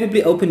donate.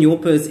 Preferably open your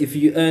purse if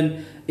you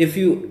earn, if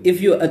you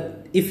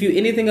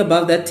anything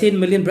above that 10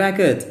 million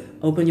bracket.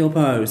 Open your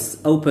purse.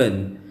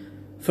 Open.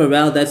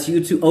 Pharrell, that's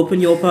you too.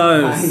 Open your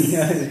purse.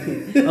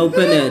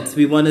 Open it.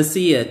 We want to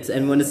see it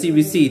and want to see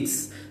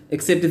receipts.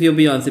 Except if you're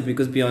Beyonce,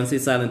 because Beyonce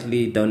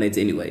silently donates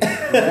anyway.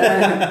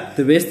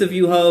 The rest of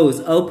you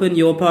hoes, open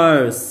your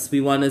purse.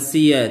 We want to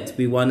see it.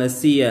 We want to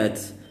see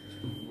it.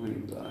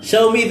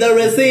 Show me the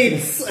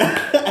receipts.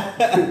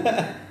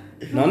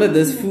 None of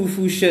this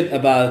foo-foo shit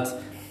about,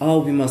 oh,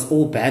 we must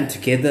all band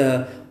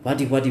together. What?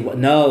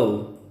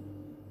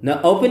 No,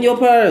 open your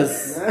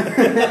purse.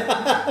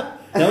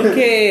 Don't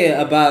care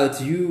about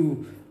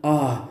you.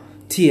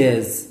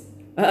 Tears.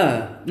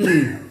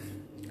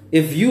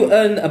 If you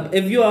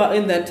are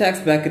in that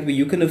tax bracket where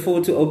you can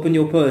afford to open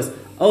your purse,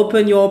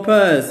 open your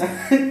purse.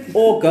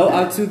 Or go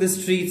out to the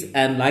streets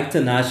and, like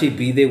Tanashi,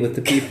 be there with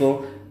the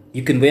people.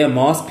 You can wear a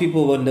mask.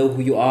 People won't know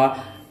who you are.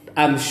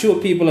 I'm sure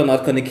people are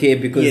not going to care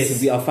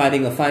because we are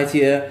fighting a fight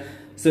here.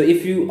 So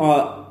if you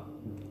are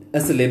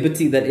a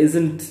celebrity that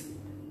isn't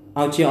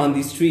out here on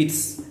these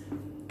streets,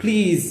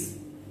 please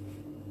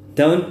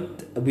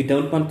we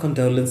don't want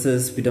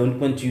condolences. We don't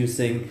want you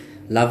saying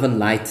love and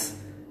light.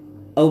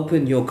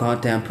 Open your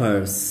goddamn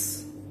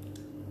purse.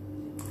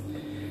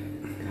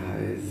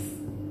 Guys,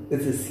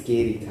 it's a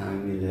scary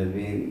time we live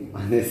in,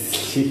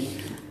 honestly.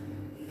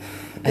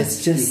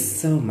 It's just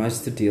so much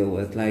to deal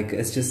with. Like,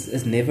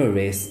 it never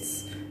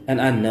rests.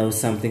 And I know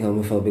something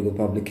homophobic will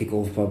probably kick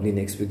off probably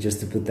next week just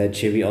to put that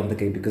cherry on the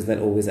cake, because that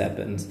always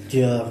happens.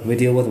 Yeah. We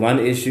deal with one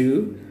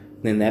issue,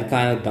 then that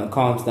kind of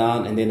calms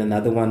down, and then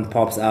another one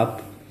pops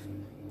up.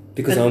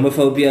 Because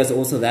homophobia is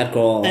also that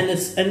girl. And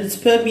it's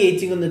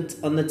permeating on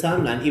the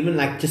timeline. Even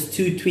like just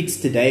 2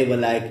 tweets today were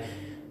like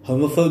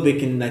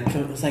homophobic, and like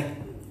it was like,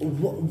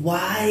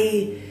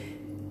 why?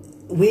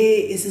 Where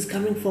is this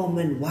coming from,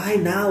 and why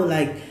now?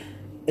 Like,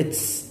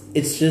 it's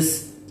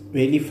just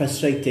really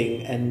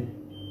frustrating and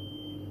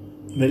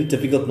really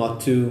difficult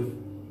not to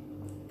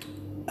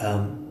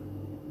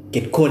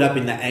get caught up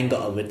in the anger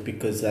of it,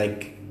 because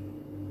like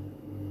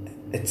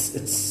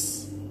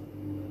it's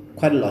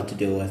quite a lot to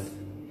deal with.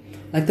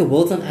 Like, the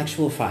world's on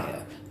actual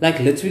fire.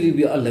 Like, literally,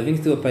 we are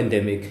living through a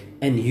pandemic,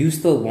 and you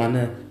still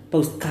wanna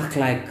post cock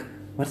like,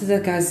 what did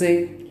that guy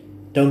say?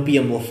 Don't be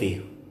a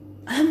morphe.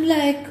 I'm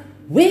like,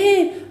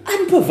 where?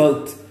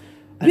 Unprovoked.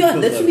 We are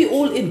literally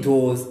all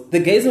indoors. The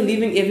gays are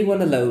leaving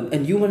everyone alone,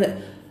 and you wanna...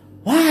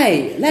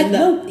 Why? Like,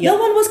 no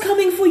one was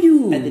coming for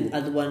you. And the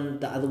other one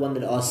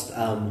that asked,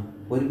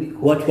 What do we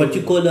call what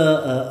you call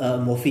a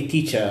morphe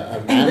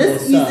teacher? And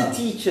this is a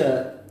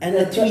teacher. And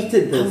I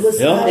tweeted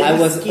this.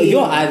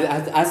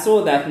 I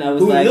saw that, and I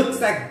was who like... Who looks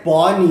like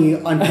Barney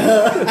on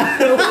her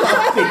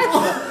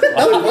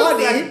profile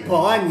picture.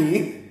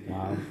 Barney.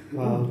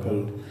 Wow.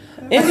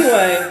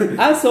 Anyway,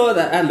 I saw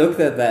that, I looked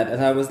at that,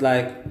 and I was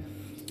like...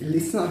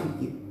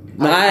 Listen,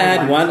 I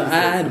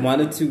had one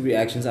or two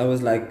reactions. I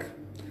was like,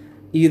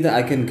 either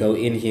I can go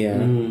in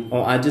here,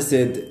 or I just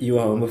said, you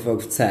are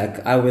homophobe for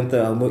Zach. I went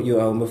the you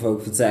are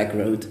homophobe for Zach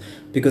route,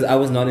 because I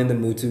was not in the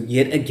mood to,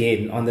 yet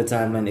again, on the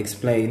timeline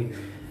explain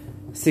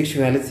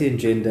sexuality and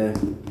gender,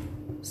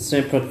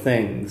 separate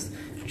things.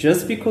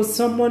 Just because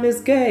someone is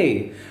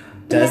gay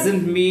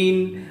doesn't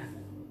mean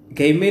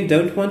gay men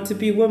don't want to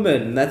be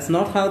women. That's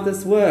not how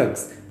this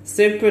works.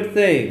 Separate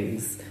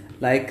things.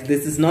 Like,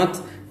 this is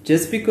not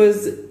just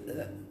because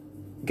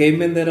gay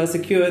men that are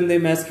secure in their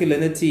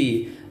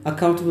masculinity are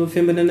comfortable with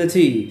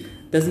femininity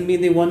doesn't mean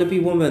they want to be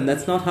women.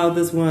 That's not how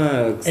this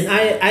works. And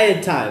I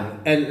had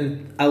time,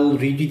 and I will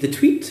read you the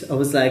tweet. I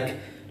was like,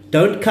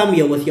 don't come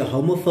here with your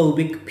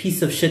homophobic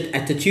piece of shit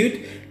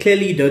attitude.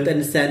 Clearly you don't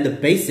understand the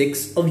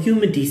basics of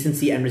human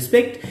decency and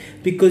respect,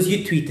 because you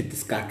tweeted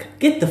this cuck.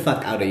 Get the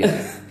fuck out of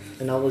here.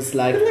 And I was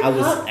like,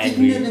 how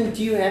angry. ignorant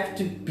do you have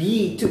to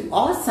be to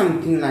ask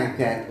something like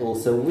that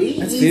also? Where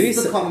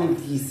is the common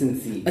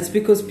decency? It's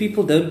because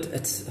people don't...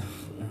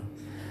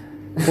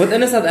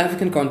 Within a South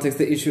African context,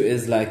 the issue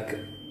is like,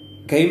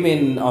 gay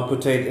men are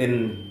portrayed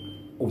in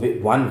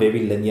one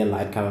very linear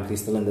light currently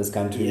still in this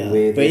country,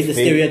 where the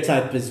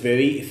stereotype is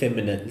very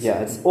effeminate. Yeah,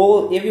 it's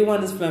all,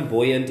 everyone is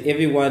flamboyant,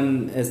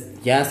 everyone is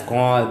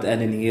God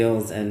and in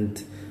heels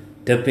and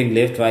dipping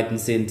left, right and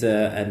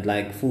center, and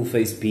like full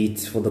face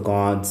beats for the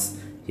gods.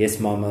 Yes,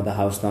 mama, the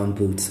house down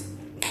boots.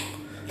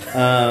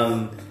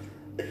 But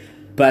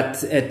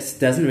it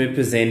doesn't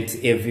represent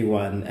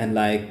everyone, and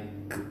like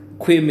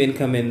queer men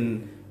come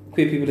in,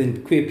 queer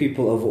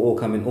people overall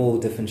come in all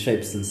different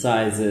shapes and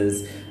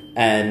sizes,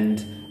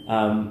 and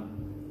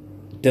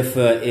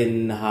differ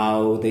in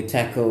how they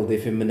tackle their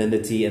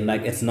femininity, and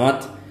like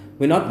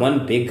we're not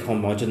one big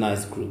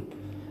homogenized group.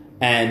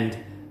 And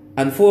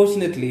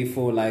unfortunately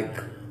for like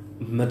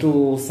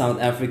middle South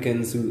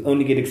Africans who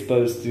only get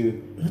exposed to,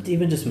 not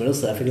even just middle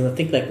South Africans, I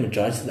think like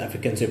majority of South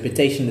Africans'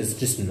 reputation is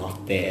just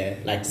not there.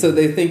 Like, so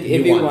they think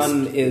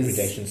everyone is,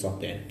 reputation's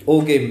not there.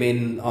 All gay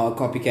men are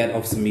copycat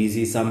of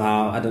Samizi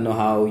somehow. I don't know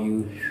how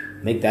you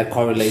make that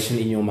correlation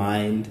in your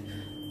mind.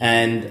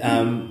 And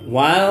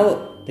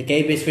while the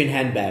gay best friend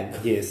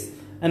handbag, yes,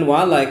 and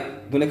while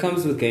like when it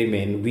comes with gay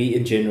men, we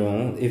in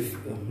general,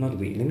 let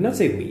me not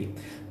say we,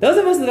 those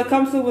of us that are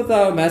comfortable with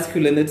our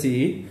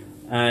masculinity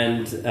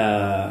and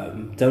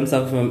don't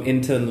suffer from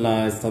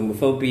internalized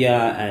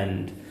homophobia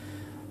and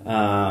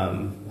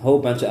a whole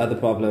bunch of other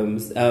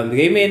problems.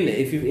 Gay men,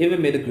 if you've ever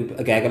met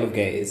a gaggle of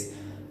gays,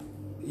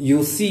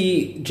 you'll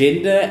see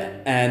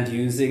gender and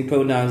using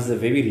pronouns is a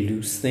very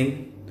loose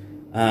thing.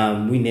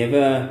 We're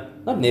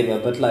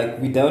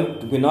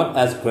not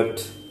as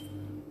gripped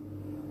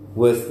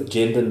with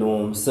gender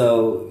norms.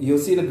 So you'll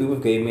see in a group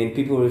of gay men,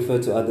 people refer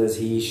to others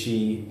he,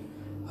 she,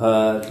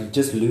 her,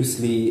 just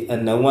loosely,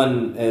 and no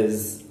one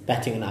is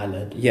batting an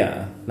eyelid.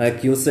 Yeah,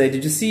 like you'll say,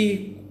 did you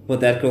see what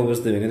that girl was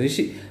doing? And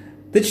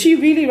did she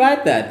really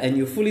write that? And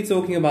you're fully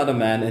talking about a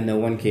man and no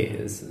one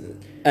cares.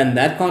 And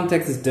that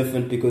context is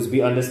different because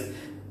we understand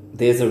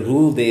there's a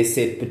rule there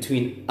set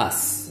between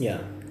us.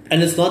 Yeah.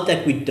 And it's not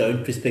that we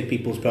don't respect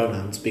people's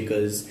pronouns,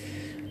 because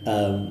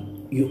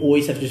you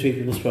always have to respect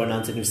people's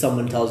pronouns. And if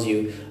someone tells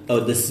you, oh,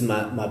 this is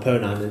my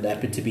pronoun, and they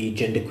happen to be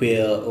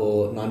genderqueer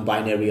or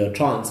non-binary or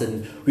trans,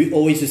 and we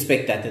always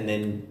respect that and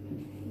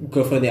then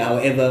go from there.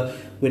 However,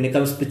 when it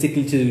comes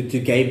particularly to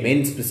gay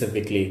men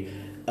specifically,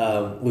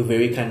 we're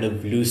very kind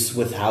of loose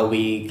with how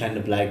we kind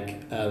of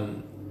like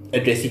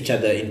address each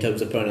other in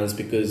terms of pronouns,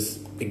 because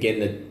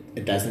again,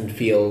 it doesn't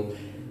feel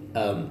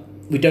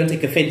we don't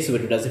take offense to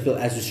it. It doesn't feel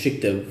as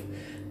restrictive.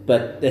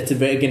 But it's a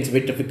very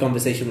different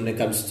conversation when it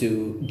comes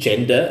to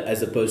gender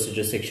as opposed to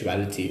just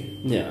sexuality.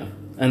 Yeah,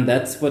 and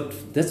that's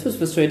what's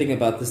frustrating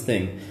about this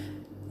thing.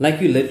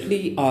 Like, you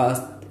literally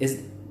asked,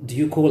 do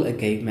you call a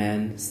gay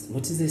man,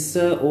 what is this,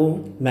 sir or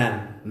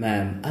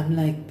ma'am? I'm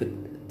like, but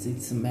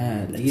it's a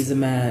man. He's a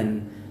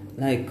man.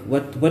 Like,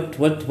 what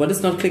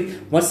is not click?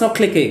 What's not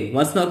clicking?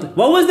 What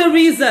was the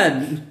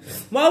reason?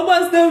 What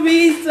was the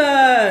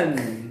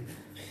reason?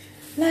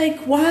 Like,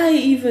 why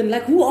even?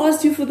 Like, who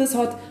asked you for this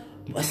hot?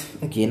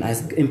 Again, I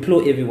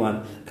implore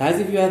everyone, guys,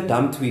 if you have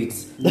dumb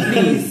tweets,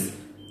 please,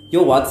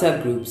 your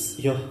WhatsApp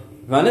groups,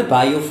 run it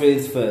by your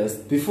friends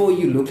first before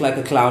you look like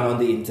a clown on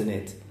the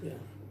internet. Yeah.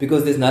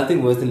 Because there's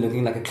nothing worse than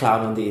looking like a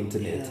clown on the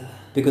internet. Yeah.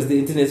 Because the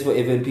internet's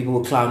forever and people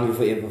will clown you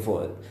forever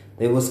for it.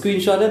 They will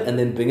screenshot it and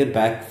then bring it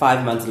back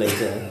 5 months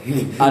later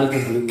out of the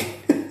blue.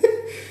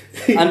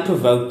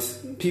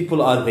 Unprovoked.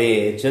 People are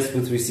there just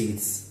with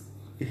receipts.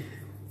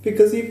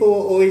 Because people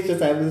always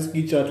just have the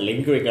screenshot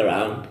lingering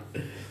around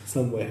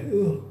somewhere.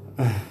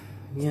 Yeah.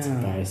 It's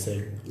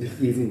embarrassing. It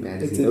is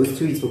embarrassing. Those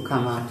tweets will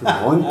come out to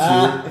haunt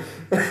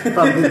you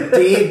from the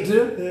dead.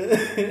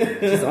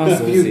 Just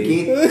if you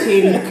get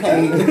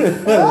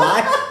 10k for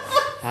life.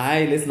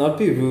 Hi, let's not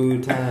be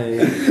rude.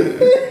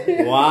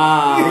 Hi.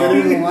 Wow.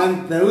 You don't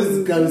want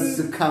those ghosts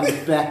to come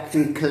back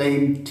and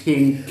claim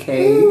 10k.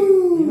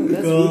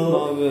 That's rude,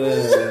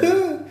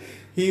 Marvin.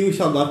 He who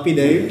shall not be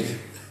named.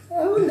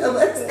 Oh no,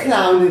 it's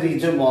clownery,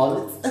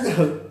 Jamal.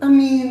 I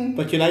mean...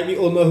 But we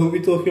all know who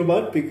we're talking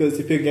about, because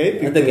if you're gay...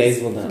 The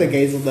gays will know. The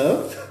gays will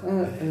know.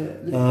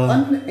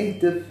 On a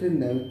different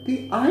note,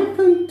 the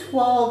iPhone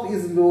 12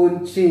 is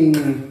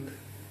launching.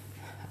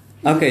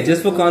 Okay,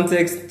 just for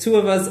context, 2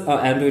 of us are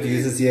Android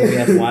users here. We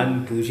have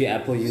 1 bougie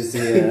Apple user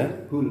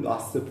here. Who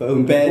lost the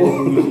phone? Bad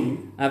bougie.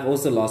 I've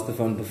also lost the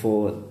phone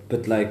before,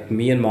 but like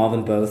me and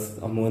Marvin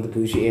both are more on the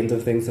bougie end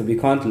of things, so we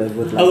can't live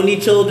with like... Only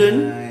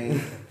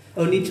children.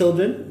 Only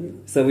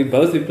children. So we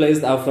both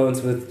replaced our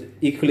phones with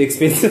equally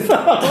expensive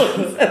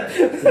phones.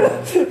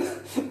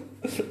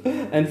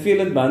 And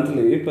feel it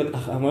monthly, but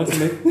I want to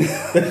make...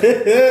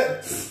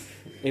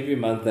 Every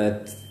month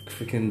that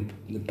freaking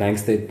bank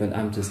statement,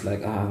 I'm just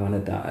like, I want to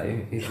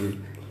die.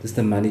 Just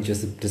the money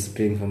just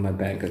disappearing from my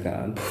bank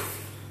account.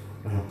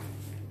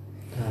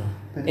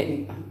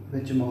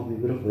 But Jamal, we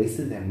would have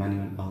wasted that money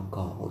on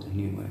alcohol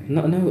anyway.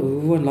 No,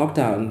 we were in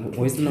lockdown.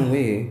 Wasting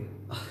away.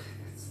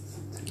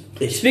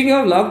 Speaking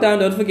of lockdown,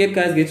 don't forget,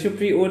 guys, get your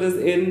pre-orders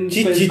in.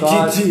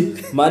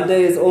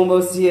 Monday is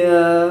almost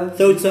here.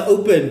 So it's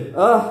open.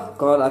 Oh,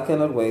 God, I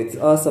cannot wait.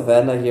 Oh,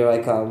 Savannah, here I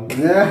come.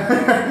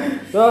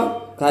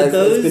 Oh, guys,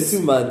 it's been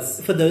 2 months.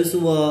 For those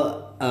who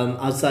are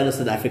outside of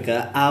South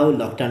Africa, our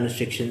lockdown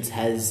restrictions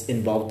has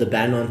involved the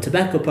ban on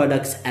tobacco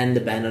products and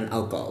the ban on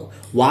alcohol.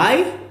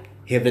 Why?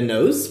 Heaven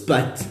knows.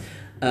 But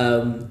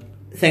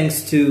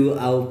thanks to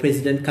our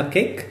President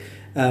Cupcake,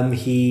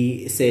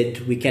 he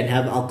said we can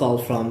have alcohol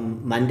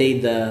from Monday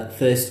the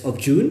 1st of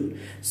June.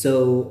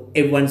 So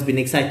everyone's been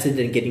excited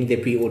and getting their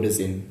pre-orders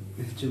in.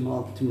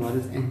 Jamal,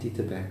 tomorrow's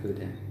anti-tobacco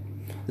day.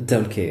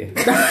 Don't care.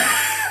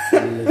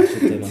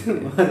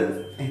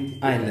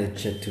 I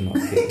legit do not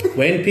care.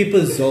 When people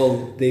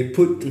zol, they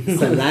put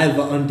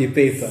saliva on the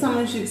paper.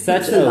 Someone should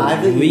Such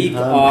a weak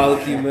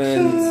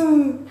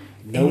argument.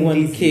 No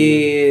one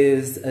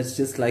cares. It's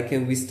just like,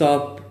 can we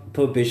stop?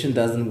 Prohibition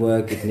doesn't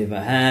work. It never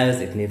has.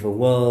 It never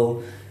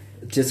will.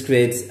 It just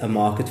creates a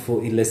market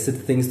for illicit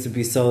things to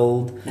be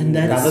sold. And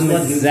that's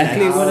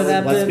exactly what has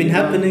happened. What's been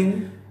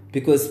happening.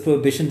 Because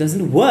prohibition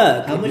doesn't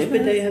work. How much per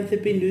day have they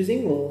been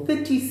losing? Or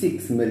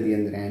 36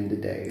 million rand a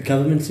day.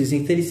 Government's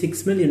losing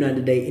 36 million rand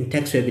a day in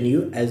tax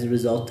revenue as a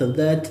result of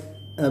that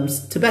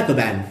tobacco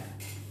ban.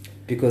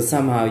 Because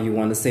somehow you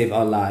want to save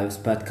our lives,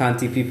 but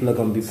Kanti people are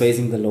going to be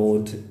praising the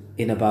Lord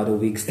in about a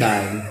week's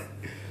time.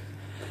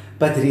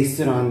 But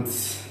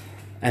restaurants...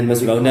 And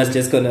Ms. Rona's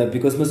just gonna,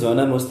 because Ms.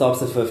 Rona most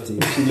stops at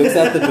 50. She looks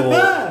at the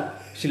door,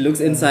 she looks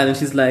inside and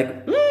she's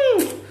like,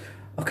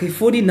 okay,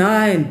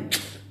 49.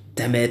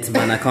 Damn it,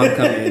 man, I can't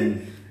come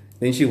in.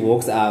 Then she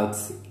walks out.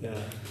 Yeah.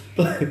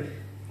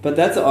 But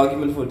that's an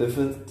argument for a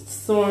different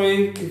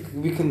story.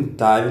 We can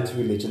dive into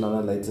religion on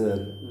a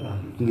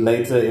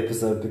later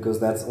episode,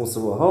 because that's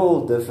also a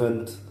whole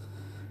different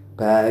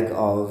bag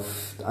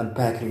of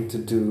unpacking to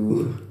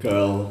do.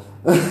 Girl.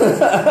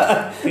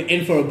 You're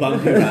in for a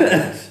bumpy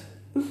ride.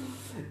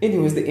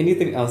 Anyway, is there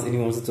anything else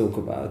anyone wants to talk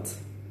about?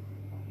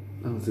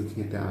 I was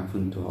looking at the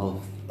iPhone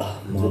 12.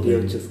 The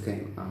video just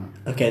came out.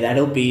 Okay,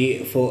 that'll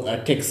be for a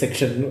tech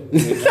section.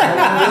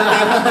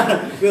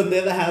 We'll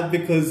never have,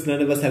 because none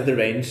of us have the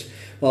range.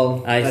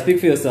 Well, speak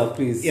for yourself,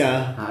 please.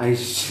 Yeah.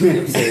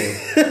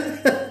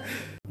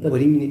 What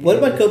do you mean? What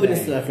about COVID in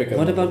South Africa?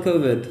 What about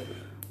COVID?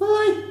 Well,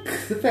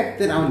 like the fact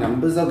that our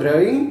numbers are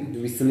growing.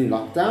 We're still in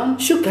lockdown.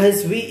 Sure,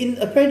 guys,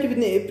 apparently we're in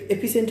the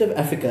epicenter of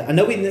Africa. I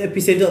know we're in the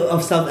epicenter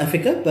of South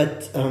Africa,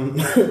 but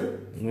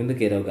We're in the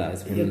ghetto,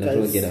 guys. We're in the Yeah,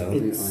 literal guys, ghetto.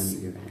 it's-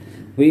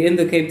 We're in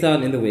the Cape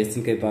Town, in the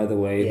Western Cape, by the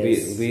way.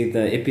 Yes. We're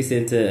the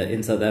epicenter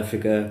in South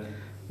Africa.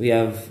 We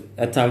have,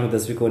 at time of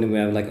this recording, we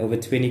have like over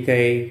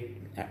 20k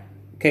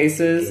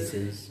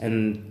cases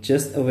and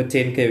just over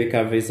 10k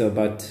recovery, so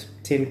about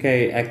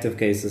 10k active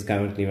cases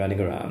currently running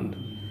around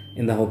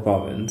in the whole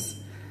province.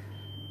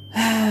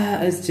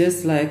 It's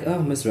just like,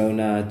 oh, Miss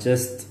Rona,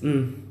 just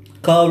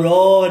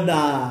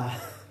Corona.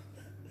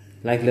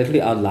 like literally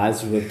our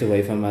lives ripped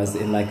away from us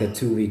in like a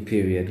 2-week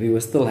period. We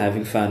were still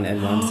having fun,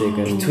 and 1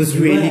 second It was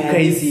really Yeah,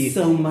 crazy.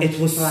 so much It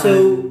was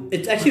fun.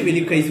 It's actually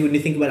really crazy when you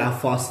think about how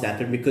fast it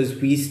happened, because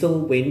we still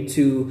went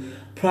to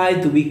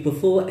Pride the week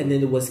before, and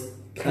then it was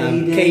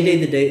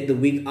K-Day the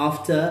week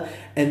after,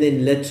 and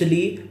then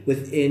literally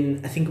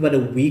within I think about a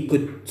week or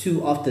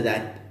two after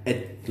that,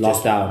 it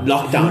just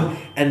lockdown,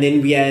 and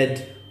then we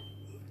had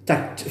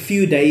like a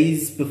few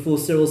days before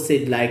Cyril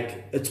said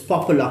like it's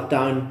proper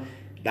lockdown.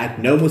 Like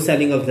no more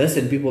selling of this,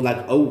 and people like,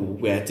 oh,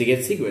 we had to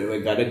get cigarette, we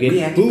gotta We get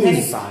had to booze.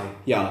 panic buy.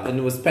 Yeah, and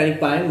it was panic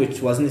buying,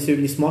 which wasn't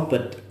necessarily smart,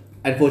 but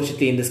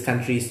unfortunately in this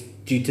country,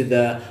 due to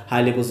the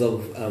high levels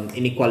of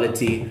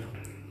inequality,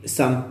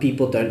 some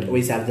people don't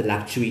always have the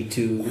luxury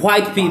to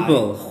white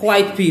people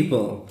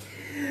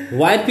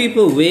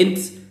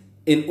went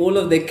in all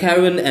of their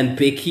Karen and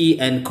Becky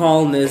and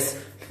Carlness,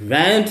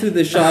 ran to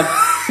the shop.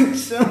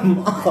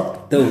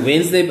 The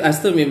Wednesday, I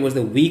still remember, was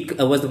the week,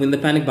 was when the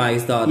panic buying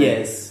started.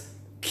 Yes.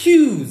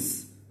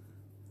 Queues.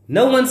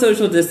 No one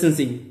social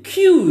distancing.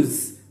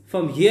 Queues.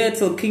 From here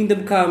till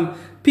Kingdom Come.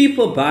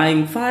 People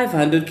buying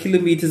 500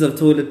 kilometers of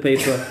toilet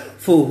paper.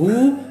 For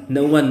who?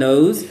 No one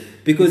knows.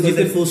 Because you Because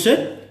could full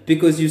shit.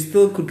 Because you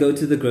still could go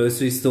to the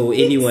grocery store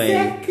anyway.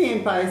 Exactly,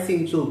 and buy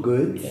essential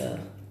goods. Yeah.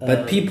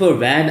 But people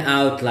ran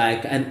out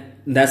like, and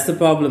that's the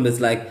problem. It's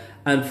like,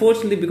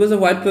 unfortunately, because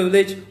of white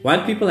privilege,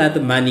 white people had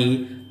the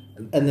money,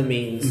 And the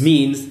means.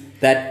 means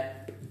that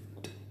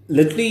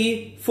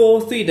literally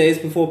 3 days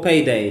before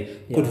payday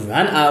could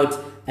run out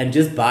and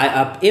just buy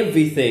up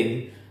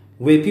everything,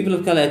 where people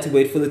of color had to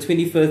wait for the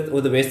 25th, or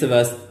the rest of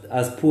us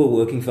as poor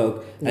working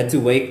folk had to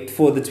wait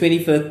for the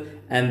 25th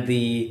and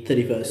the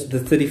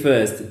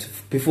 31st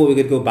before we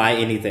could go buy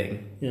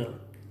anything. Yeah.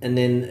 And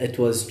then it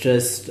was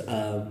just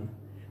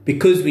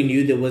because we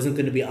knew there wasn't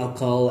going to be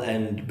alcohol,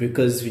 and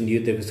because we knew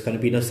there was going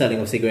to be no selling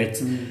of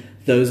cigarettes,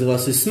 those of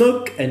us who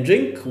smoke and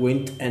drink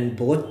went and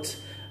bought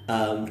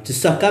to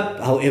stock up.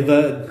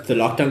 However, the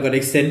lockdown got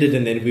extended,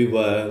 and then we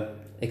were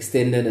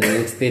Extended and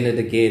then extended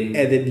again.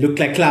 and then looked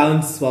like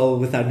clowns while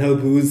without no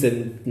booze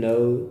and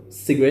no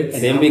cigarettes.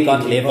 And then we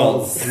got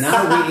levels.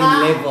 Now we're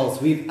in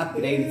levels. We've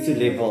upgraded to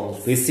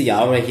levels. We see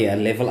our here,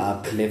 level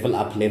up, level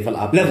up, level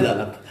up, level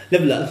up,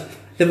 level up,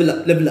 level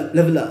up, level up,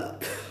 level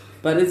up.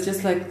 But it's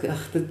just like,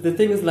 the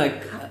thing is like,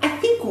 I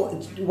think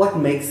what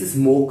makes this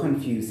more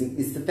confusing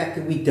is the fact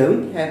that we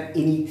don't have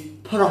any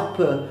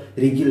proper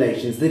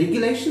regulations. The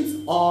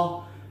regulations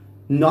are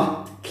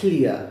not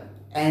clear.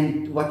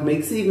 And what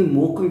makes it even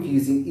more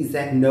confusing is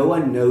that no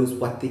one knows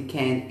what they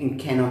can and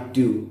cannot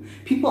do.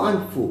 People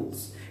aren't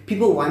fools.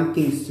 People want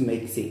things to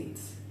make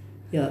sense.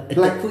 Yeah,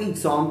 Like, for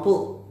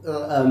example,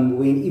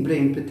 when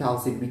Ibrahim Patel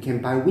said we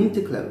can buy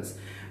winter clothes,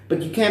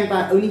 but you can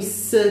buy only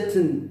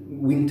certain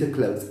winter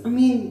clothes. I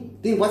mean,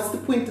 then what's the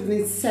point of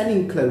then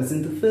selling clothes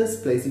in the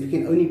first place if you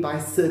can only buy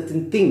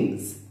certain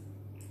things?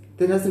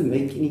 That doesn't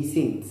make any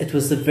sense. It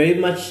was very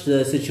much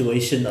the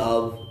situation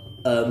of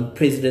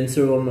President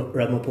Cyril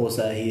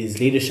Ramaphosa, his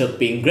leadership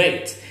being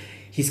great,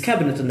 his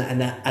cabinet on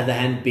the other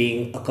hand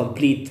being a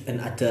complete and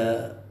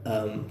utter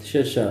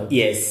shit show.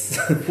 yes.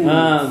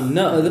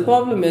 No, the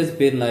problem has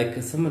been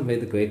like, someone made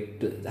the great,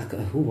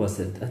 who was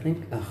it? I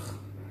think, I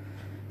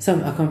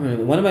can't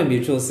remember. One of my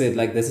mutuals said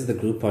like, this is the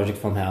group project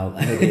from hell,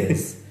 and it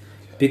is.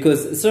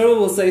 Because Cyril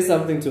will say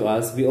something to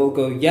us, we all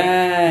go,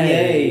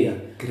 yay!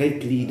 Yay.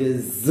 Great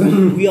leaders.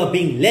 We are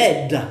being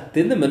led.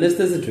 Then the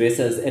ministers address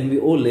us, and we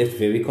all left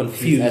very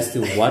confused as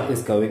to what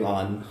is going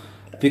on.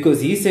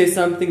 Because he says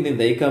something, then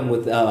they come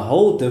with a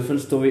whole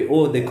different story,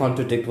 or they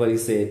contradict what he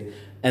said.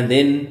 And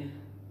then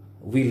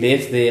we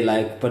left there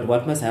like, but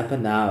what must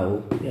happen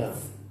now? Yeah.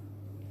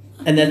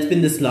 And that's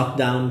been this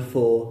lockdown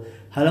for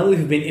how long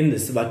we've been in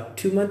this? About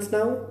 2 months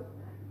now?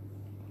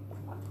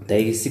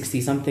 Day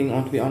 60 something,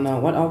 aren't we on now?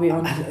 What are we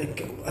on?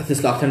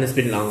 This lockdown has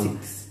been long.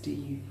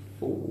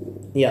 64.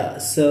 Yeah,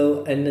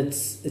 so and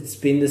it's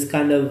been this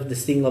kind of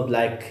this thing of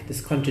like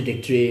this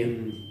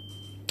contradictory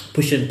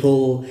push and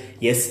pull,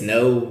 yes,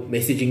 no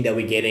messaging that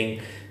we're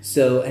getting.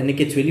 So and it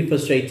gets really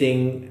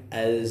frustrating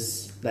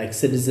as like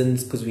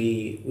citizens, because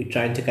we're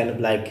trying to kind of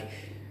like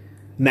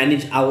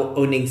manage our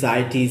own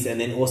anxieties and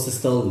then also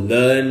still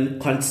learn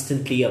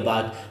constantly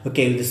about,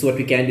 okay, this is what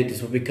we can do, this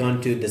is what we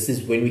can't do, this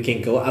is when we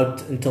can go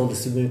out, until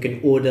this is when we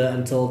can order,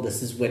 until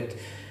this is what,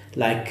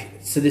 like,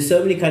 so there's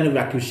so many kind of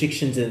like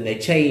restrictions and they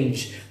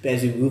change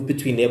as we move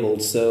between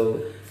levels.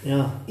 So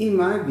yeah, In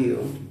my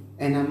view,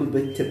 and I'm a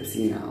bit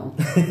tipsy now,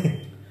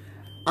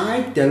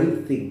 I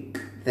don't think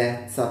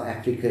that South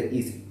Africa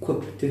is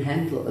equipped to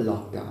handle a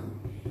lockdown.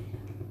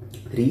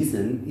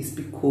 Reason is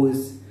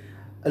because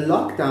a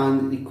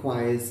lockdown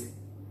requires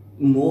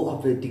more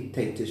of a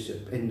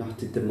dictatorship and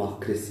not a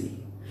democracy.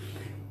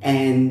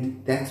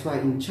 And that's why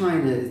in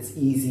China it's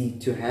easy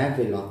to have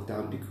a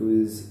lockdown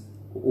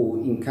or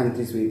in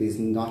countries where there's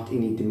not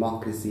any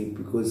democracy,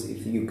 because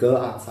if you go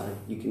outside,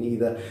 you can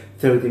either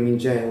throw them in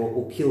jail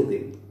or kill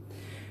them.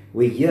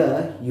 Where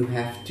here, you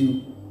have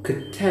to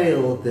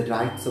curtail the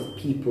rights of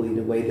people in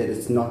a way that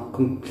it's not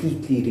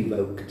completely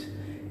revoked.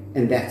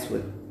 And that's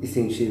what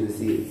essentially this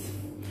is.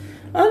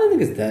 I don't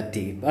think it's that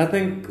deep. I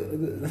think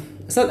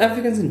South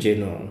Africans in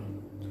general,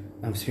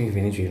 I'm speaking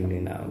very generally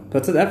now,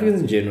 but South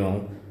Africans in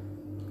general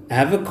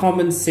have a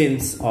common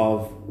sense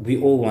of we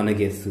all want to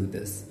get through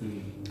this.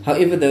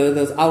 However, there are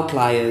those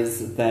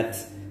outliers that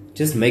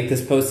just make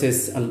this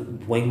process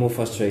way more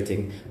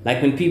frustrating.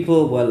 Like when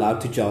people were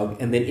allowed to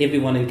jog and then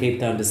everyone in Cape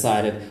Town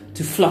decided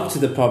to flock to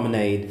the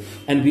promenade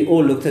and we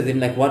all looked at them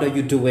like, what are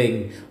you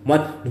doing?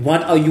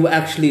 What are you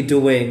actually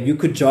doing? You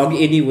could jog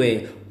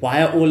anywhere.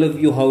 Why are all of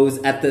you hoes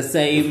at the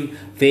same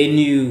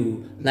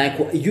venue? Like,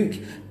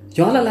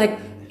 y'all are like,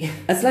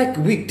 it's like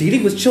we're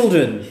dealing with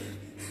children.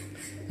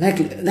 Like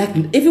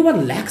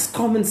everyone lacks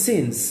common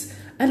sense.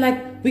 And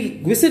like,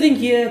 we're sitting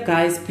here,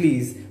 guys,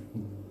 please.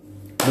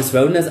 Miss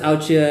Rona's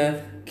out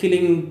here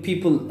killing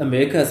people.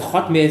 America's a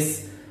hot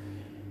mess.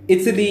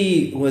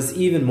 Italy was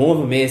even more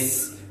of a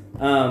mess.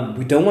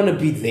 We don't want to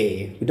be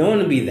there. We don't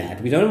want to be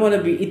that. We don't want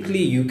to be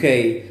Italy,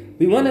 UK.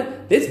 We want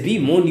to, let's be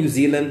more New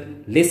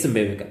Zealand, less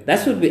America.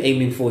 That's what we're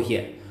aiming for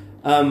here.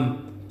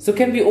 So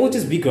can we all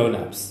just be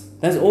grown-ups?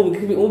 That's all.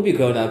 Can we all be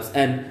grown-ups?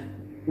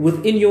 And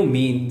within your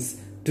means,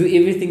 do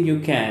everything you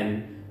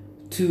can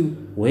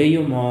to wear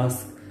your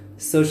mask,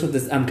 social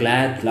distance. I'm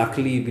glad,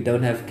 luckily, we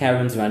don't have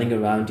Karens running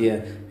around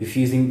here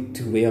refusing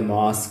to wear a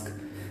mask.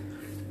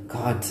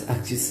 God,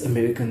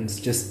 Americans,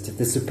 just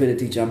the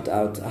stupidity jumped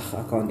out. Ugh,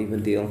 I can't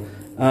even deal.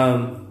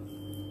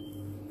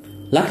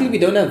 Luckily, we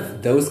don't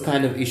have those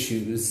kind of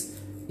issues,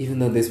 even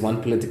though there's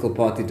one political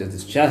party that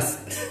is just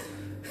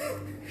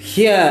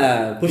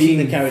here pushing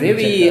being the Karen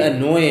very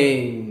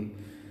annoying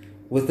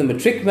with the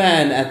matric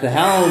man at the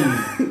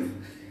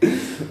helm.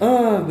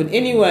 But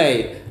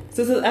anyway.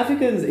 So South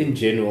Africans in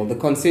general, the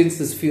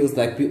consensus feels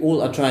like we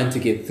all are trying to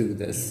get through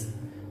this.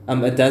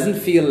 It doesn't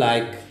feel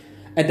like...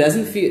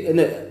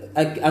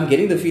 I'm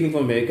getting the feeling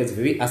from America it's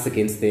very us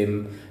against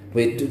them.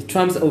 Where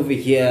Trump's over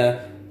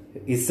here,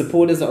 his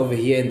supporters are over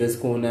here in this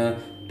corner.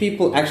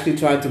 People actually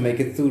trying to make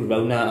it through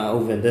Rona are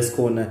over in this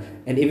corner.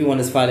 And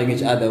everyone is fighting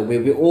each other. Where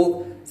we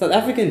all... South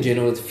Africa in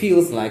general, it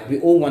feels like we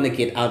all want to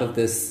get out of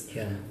this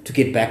to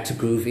get back to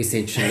groove,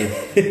 essentially.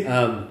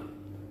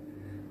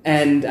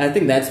 And I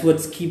think that's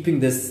what's keeping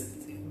this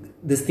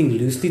thing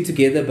loosely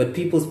together, but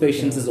people's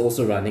patience is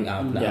also running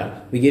out now.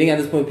 Yeah. We're getting at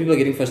this point, people are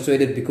getting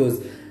frustrated because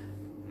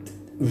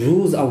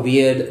rules are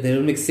weird, they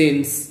don't make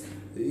sense.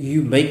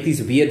 You make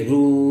these weird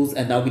rules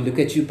and now we look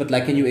at you, but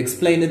like, can you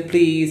explain it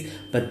please?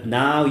 But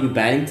now you're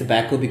banning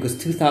tobacco because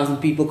 2,000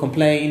 people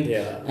complained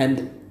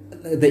and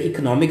the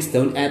economics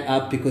don't add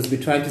up because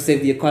we're trying to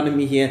save the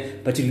economy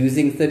here, but you're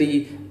losing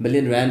 30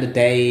 million rand a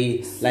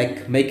day.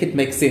 Like, make it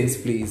make sense,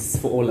 please,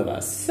 for all of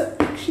us. So,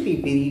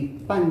 actually, very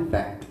fun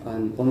fact well,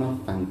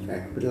 not fun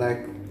fact, but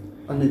like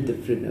on a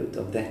different note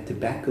of that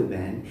tobacco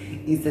ban,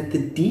 is that the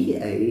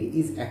DA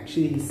is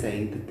actually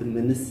saying that the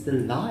minister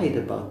lied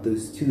about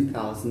those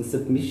 2,000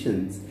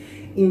 submissions.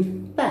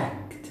 In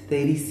fact,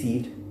 they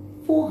received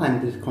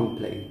 400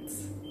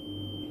 complaints.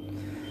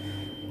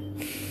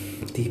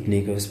 Deep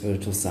negro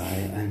spiritual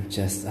sigh. I'm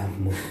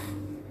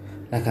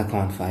like I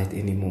can't fight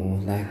anymore.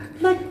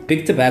 Like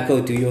big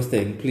tobacco, do your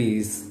thing,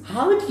 please.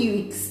 How do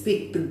you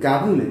expect the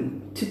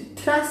government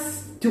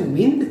to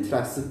win the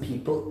trust of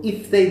people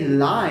if they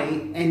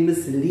lie and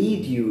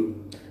mislead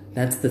you?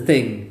 That's the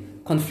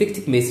thing.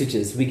 Conflicting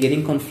messages. We're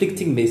getting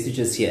conflicting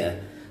messages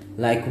here.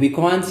 Like we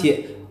can't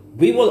hear.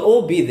 We will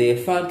all be there,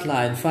 front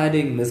line,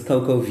 fighting Miss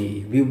Coco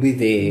V. We'll be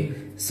there,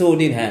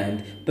 sword in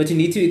hand. But you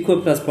need to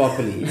equip us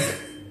properly.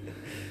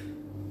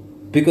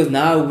 Because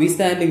now we're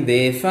standing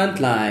there,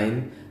 front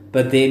line,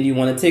 but then you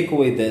want to take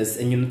away this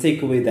and you want to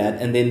take away that,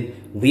 and then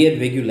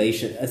weird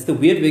regulation. It's the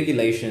weird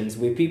regulations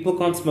where people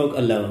can't smoke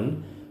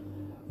alone,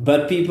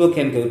 but people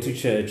can go to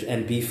church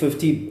and be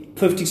 50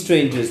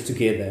 strangers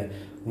together,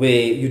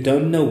 where you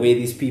don't know where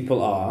these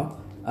people are.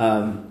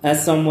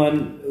 As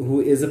someone who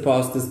is a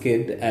pastor's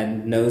kid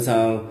and knows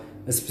how,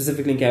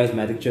 specifically in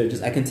charismatic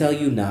churches, I can tell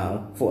you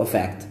now for a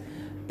fact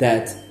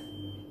that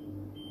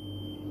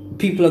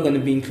people are going to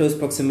be in close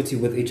proximity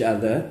with each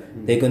other.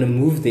 They're going to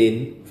move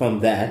then from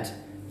that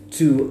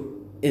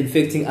to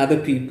infecting other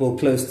people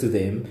close to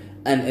them.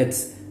 And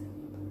this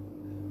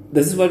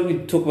is what we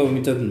talk about when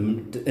we talk,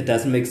 it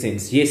doesn't make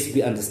sense. Yes,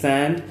 we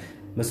understand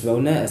Miss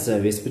Rona as a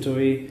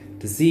respiratory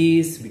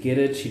disease. We get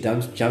it. She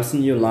jumps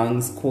in your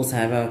lungs, causes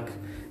havoc,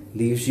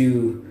 leaves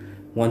you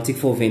wanting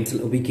for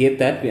ventilator. We get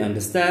that. We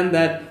understand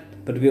that.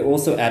 But we're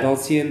also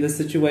adults here in this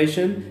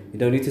situation. You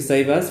don't need to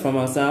save us from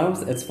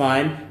ourselves. It's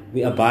fine.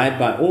 We abide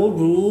by all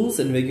rules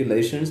and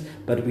regulations,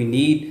 but we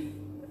need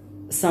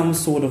some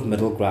sort of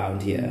middle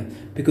ground here.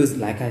 Because,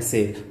 like I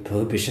said,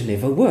 prohibition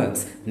never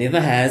works.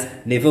 Never has,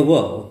 never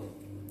will.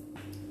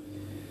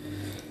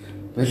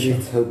 But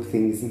let's hope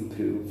things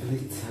improve.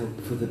 Let's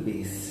hope for the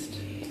best.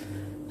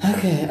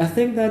 Okay, I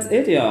think that's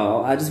it,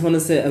 y'all. I just want to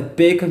say a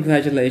big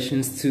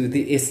congratulations to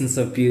the essence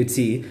of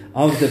beauty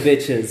of the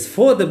bitches,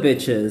 for the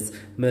bitches,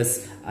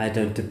 Miss I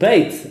Don't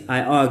Debate,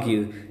 I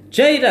Argue,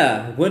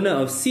 Jada, winner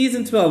of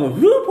season 12 of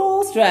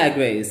RuPaul's Drag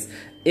Race.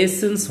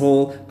 Essence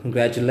Hall,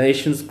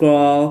 congratulations,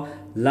 girl.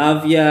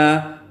 Love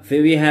ya.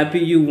 Very happy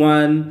you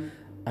won.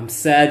 I'm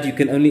sad you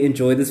can only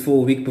enjoy this for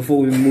a week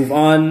before we move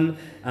on.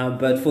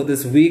 But for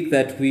this week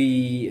that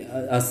we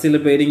are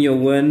celebrating your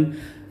win,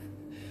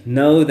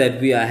 know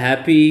that we are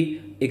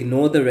happy.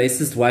 Ignore the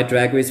racist white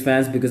Drag Race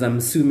fans because I'm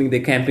assuming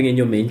they're camping in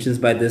your mentions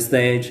by this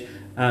stage.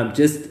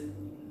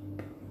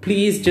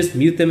 Please just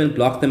mute them and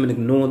block them and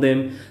ignore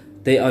them.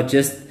 They are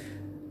just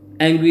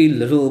angry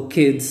little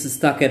kids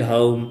stuck at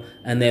home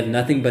and they have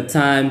nothing but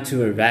time to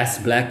harass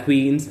black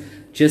queens.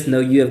 Just know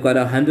you have got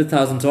a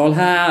 $100,000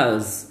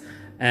 house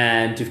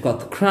and you've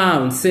got the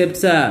crown,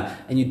 scepter,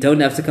 and you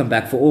don't have to come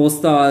back for All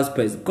Stars.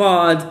 Praise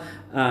God.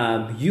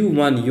 You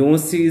won your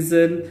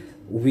season.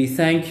 We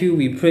thank you,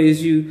 we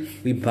praise you,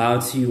 we bow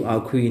to you, our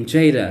Queen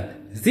Jada,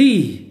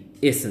 the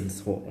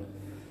Essence Hall.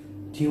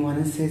 Do you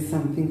want to say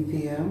something,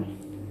 Theo?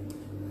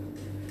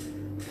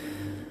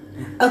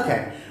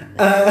 Okay.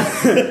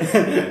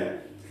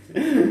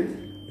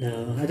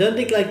 No, I don't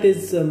think like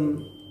there's I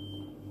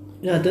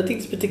don't think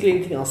there's particularly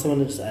anything else I want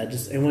to just add.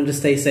 Just everyone just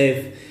stay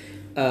safe.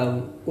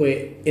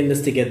 We're in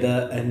this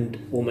together and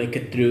we'll make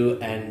it through,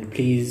 and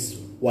please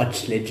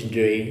watch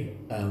Legendary.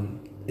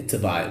 It's a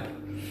vibe.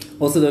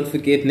 Also, don't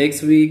forget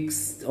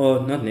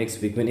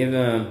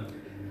whenever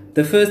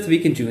the first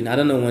week in June, I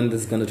don't know when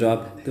this is going to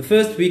drop, the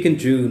first week in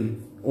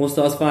June, All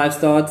Stars 5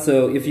 starts,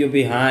 so if you're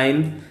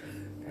behind,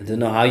 I don't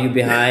know how you're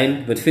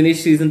behind, but finish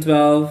season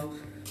 12.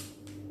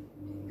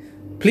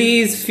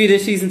 Please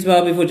finish season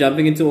 12 before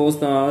jumping into All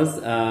Stars.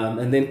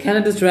 And then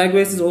Canada's Drag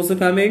Race is also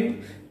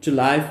coming.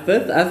 July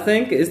 5th, I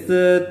think, is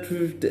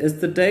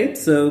the date,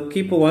 so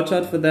keep a watch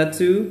out for that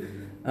too.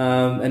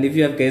 And if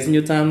you have gays in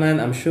your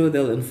timeline, I'm sure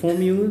they'll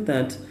inform you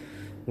that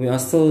we are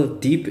still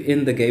deep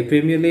in the Gay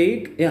Premier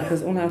League. Yeah,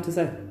 that's all I have to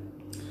say.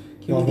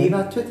 Can you leave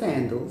our Twitter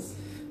handles?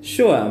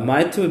 Sure,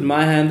 my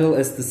handle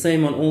is the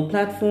same on all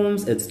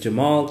platforms. It's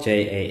Jamal,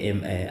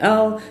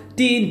 Jamal,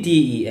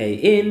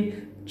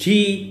 Dean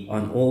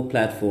on all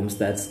platforms.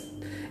 That's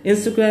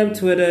Instagram,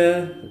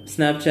 Twitter,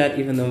 Snapchat,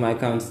 even though my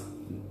account's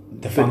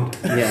defunct.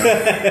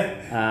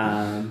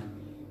 Yeah.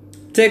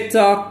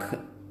 TikTok,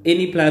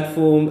 any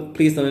platform.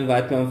 Please don't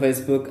invite me on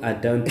Facebook. I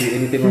don't do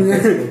anything on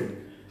Facebook.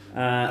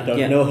 I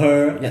don't know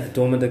her. Yeah,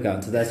 dormant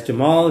account. So that's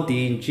Jamal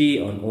Dean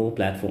G on all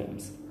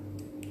platforms.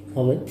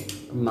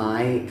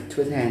 My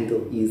Twitter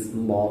handle is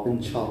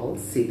Marvin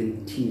Charles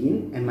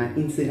 17 and my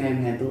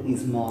Instagram handle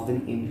is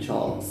Marvin M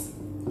Charles.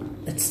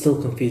 It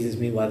still confuses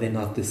me why they're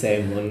not the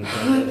same on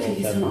all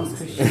Please don't ask platforms.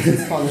 questions.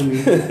 Just follow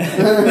me.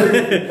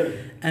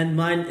 And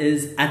mine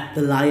is at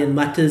The Lion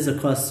Mutters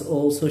across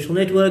all social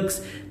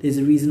networks. There's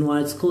a reason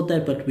why it's called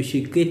that, but we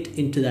should get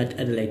into that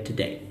at a later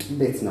date.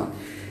 Let's not.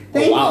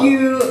 Thank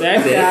you.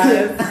 Thanks,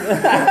 guys.